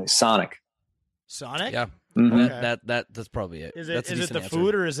food place? Sonic. Sonic? Yeah. Mhm. Okay. That's probably it. Is That's a it decent the answer.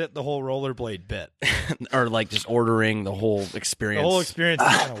 food or is it the whole rollerblade bit? Or like just ordering the whole The experience? whole experience is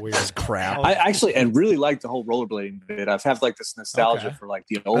kind of weird. is crap. Oh, I actually and really like the whole rollerblading bit. I've had like this nostalgia Okay. for like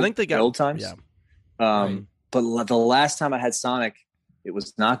the old, I think they got the old times. Yeah. But the last time I had Sonic, it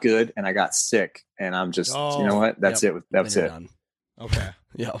was not good, and I got sick. And I'm just, you know what? That's it. That's Then it. you're done. Okay.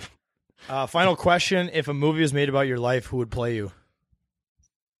 Yeah. Final question. If a movie was made about your life, who would play you?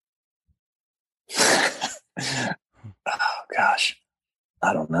 Oh gosh,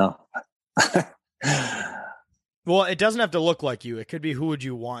 I don't know. Well, it doesn't have to look like you. It could be who would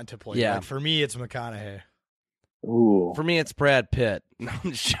you want to play. Yeah. Like for me, it's McConaughey. Ooh, For me, it's Brad Pitt. No,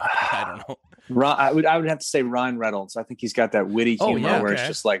 I'm just joking. I don't know. I would have to say Ryan Reynolds. I think he's got that witty Oh, humor yeah, where it's okay.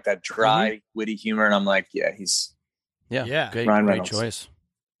 just like that dry, witty humor, and I'm like, yeah, he's Yeah. Yeah. Great, Ryan great Reynolds. choice.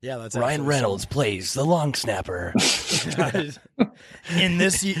 Yeah, that's Ryan absolutely Reynolds plays the long snapper. in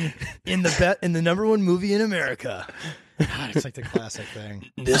the number one movie in America. God, it's like the classic thing.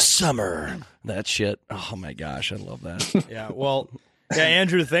 This summer. That shit. Oh my gosh, I love that. Yeah. Well, yeah,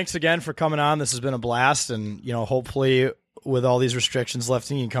 Andrew, thanks again for coming on. This has been a blast, and hopefully with all these restrictions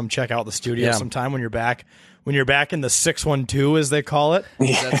lifting, you can come check out the studio Yeah. sometime when you're back. When you're back in the 612, as they call it.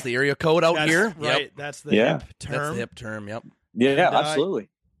 That's the area code out That's here. right? Yep. That's the Yeah. hip term. That's the hip term. Yep. yeah, And, absolutely.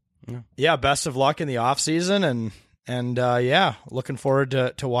 Yeah, best of luck in the off season, and yeah, looking forward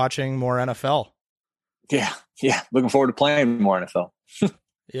to watching more NFL. Yeah, looking forward to playing more NFL.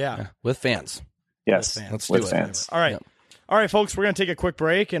 Yeah. With fans. Yes, fans. Let's with do it. fans. All right. Yep. All right, folks, we're going to take a quick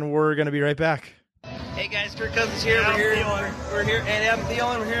break, and we're going to be right back. Hey guys, Kirk Cousins here. We're here, and Adam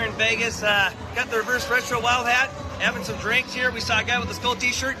Thielen. We're here in Vegas. Got the reverse retro wild hat. Having some drinks here. We saw a guy with a Skull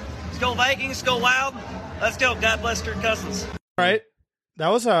T-shirt. Skull Vikings, Skull Wild. Let's go. God bless Kirk Cousins. All right. That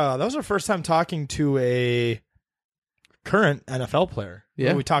was our first time talking to a current NFL player.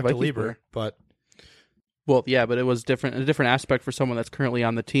 Yeah, We talked to Vikings Lieber, player. but Well, yeah, but it was a different aspect for someone that's currently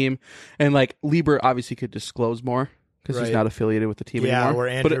on the team, and like Lieber obviously could disclose more because Right. he's not affiliated with the team yeah, anymore.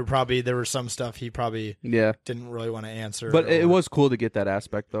 where But Andrew probably there was some stuff he probably yeah, didn't really want to answer. but it or- was cool to get that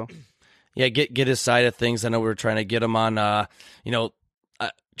aspect though. Yeah, get his side of things. I know we were trying to get him on,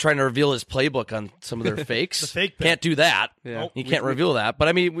 trying to reveal his playbook on some of their fakes. The fake pick. Can't do that. Yeah. Nope. You can't reveal that. But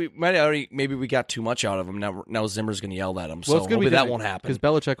I mean, we might already maybe we got too much out of him. Now Zimmer's going to yell at him. Well, So it's good hopefully that won't happen. because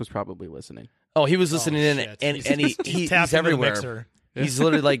Belichick was probably listening. Oh, he was listening in, shit. and He's he's tapping the everywhere. mixer. He's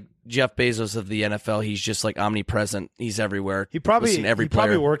literally like Jeff Bezos of the NFL. He's just like omnipresent. He's everywhere. He probably Listen to every he player.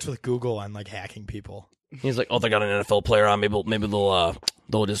 probably works with Google on like hacking people. He's like, oh, they got an NFL player on. Maybe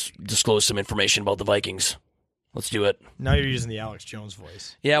they'll just disclose some information about the Vikings. Let's do it. Now you're using the Alex Jones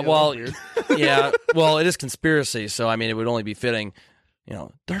voice. Yeah, well, yeah, well, it is conspiracy, so I mean, it would only be fitting.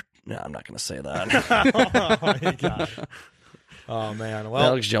 No, I'm not going to say that. Oh my gosh. Oh man. The Well,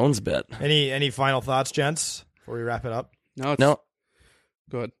 Alex Jones bit. any final thoughts, gents, before we wrap it up? No, No,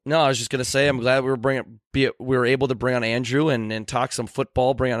 go ahead. no, I was just going to say I'm glad we were able to bring on Andrew and talk some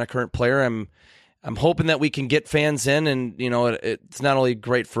football, bring on a current player. I'm hoping that we can get fans in, and it's not only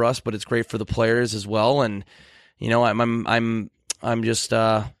great for us, but it's great for the players as well. And I'm just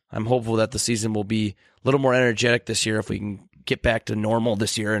I'm hopeful that the season will be a little more energetic this year if we can get back to normal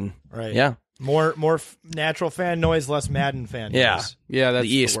this year. And Right. yeah, More natural fan noise, less Madden fan Yeah. noise. Yeah, that's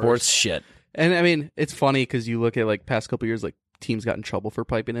the EA worst. Sports shit. And I mean, it's funny because you look at like past couple years, like teams got in trouble for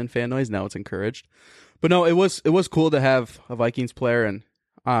piping in fan noise. Now it's encouraged. But no, it was cool to have a Vikings player, and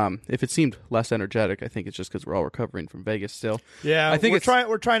if it seemed less energetic, I think it's just because we're all recovering from Vegas still. Yeah, I think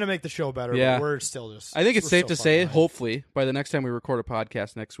we're trying to make the show better. Yeah. But we're still just. I think it's we're safe still to say, fucking behind. hopefully, by the next time we record a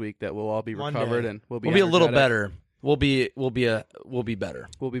podcast next week, that we'll all be One recovered day. and we'll be We'll be a little energetic. better. We'll be better.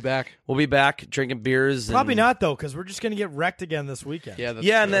 We'll be back. We'll be back drinking beers. And, Probably not though, because we're just gonna get wrecked again this weekend. Yeah, that's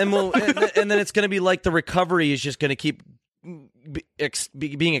Yeah, true. and then and then it's going to be like the recovery is just going to keep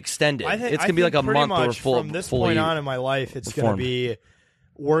being extended. I think it's going to be like a pretty month much or full. from this fully point on in my life. It's going to formed. be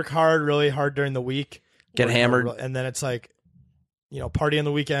work hard, really hard during the week, Get work hard hammered. and then it's like, party on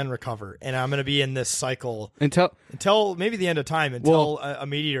the weekend, recover, and I'm going to be in this cycle until maybe the end of time, until a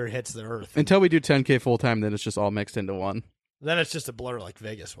meteor hits the Earth. Until we do 10K full time, then it's just all mixed into one. Then it's just a blur like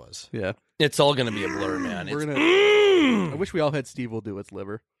Vegas was. Yeah. It's all going to be a blur, man. We're It's- gonna. I wish we all had Steve will do its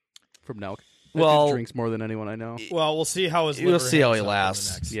liver from Nelk. That dude Well- drinks more than anyone I know. Well, we'll see how his. You'll liver see how hangs he up over the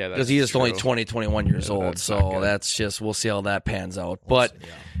lasts. next- Yeah, because he is only true. 20, 21 years Yeah, old. that's not So good. that's just we'll see how that pans out. But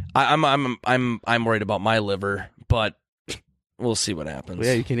I'm worried about my liver. But we'll see what happens. Well,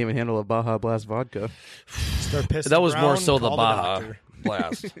 yeah, you can't even handle a Baja Blast vodka. Start pissing that was more around, so the call Baja doctor.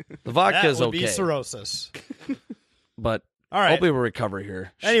 Blast. The vodka's That would okay, be cirrhosis. but All right. Hopefully we'll recover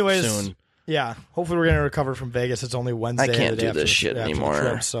here. Anyways, soon. yeah, hopefully we're gonna recover from Vegas. It's only Wednesday. I can't the day do this after shit after the anymore.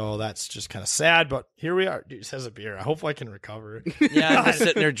 trip, so that's just kind of sad. But here we are. Dude, says a beer. I hope I can recover. Yeah, I'm just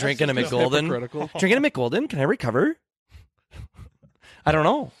sitting there drinking a McGolden. Drinking a McGolden. Can I recover? I don't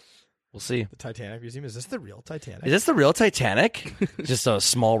know. We'll see. The Titanic Museum. Is this the real Titanic? Is this the real Titanic? Just a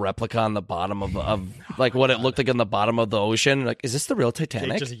small replica on the bottom of like what it looked like on the bottom of the ocean. Like, is this the real Jake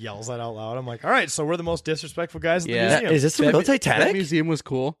Titanic? just yells that out loud. I'm like, all right, so we're the most disrespectful guys in the Yeah. museum. Is this the real That Titanic? museum was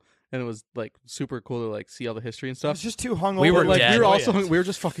cool, and it was like super cool to like see all the history and I stuff. was just too hungover. We were Like dead. we were also we were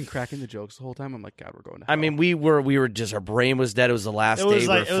just fucking cracking the jokes the whole time. I'm like, God, we're going to hell. I mean, we were just our brain was dead. It was the last It day was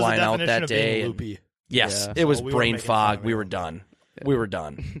like we were flying out that day. and- Loopy. yes, Yeah. it was So we were brain making fun fog. of We it. were done. We were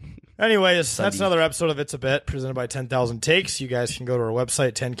done. Anyways, that's Sunday. another episode of It's a Bit presented by 10,000 Takes. You guys can go to our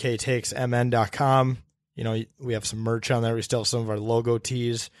website, 10ktakesmn.com. You know, we have some merch on there. We still have some of our logo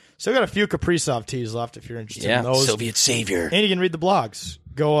tees. Still got a few Kaprizov tees left if you're interested in Yeah, those. Soviet savior. And you can read the blogs.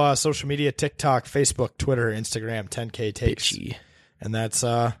 Go social media, TikTok, Facebook, Twitter, Instagram, 10K Takes. Bitchy. And that's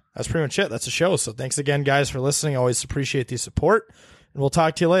pretty much it. That's the show. So thanks again, guys, for listening. Always appreciate the support. And we'll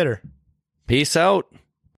talk to you later. Peace out.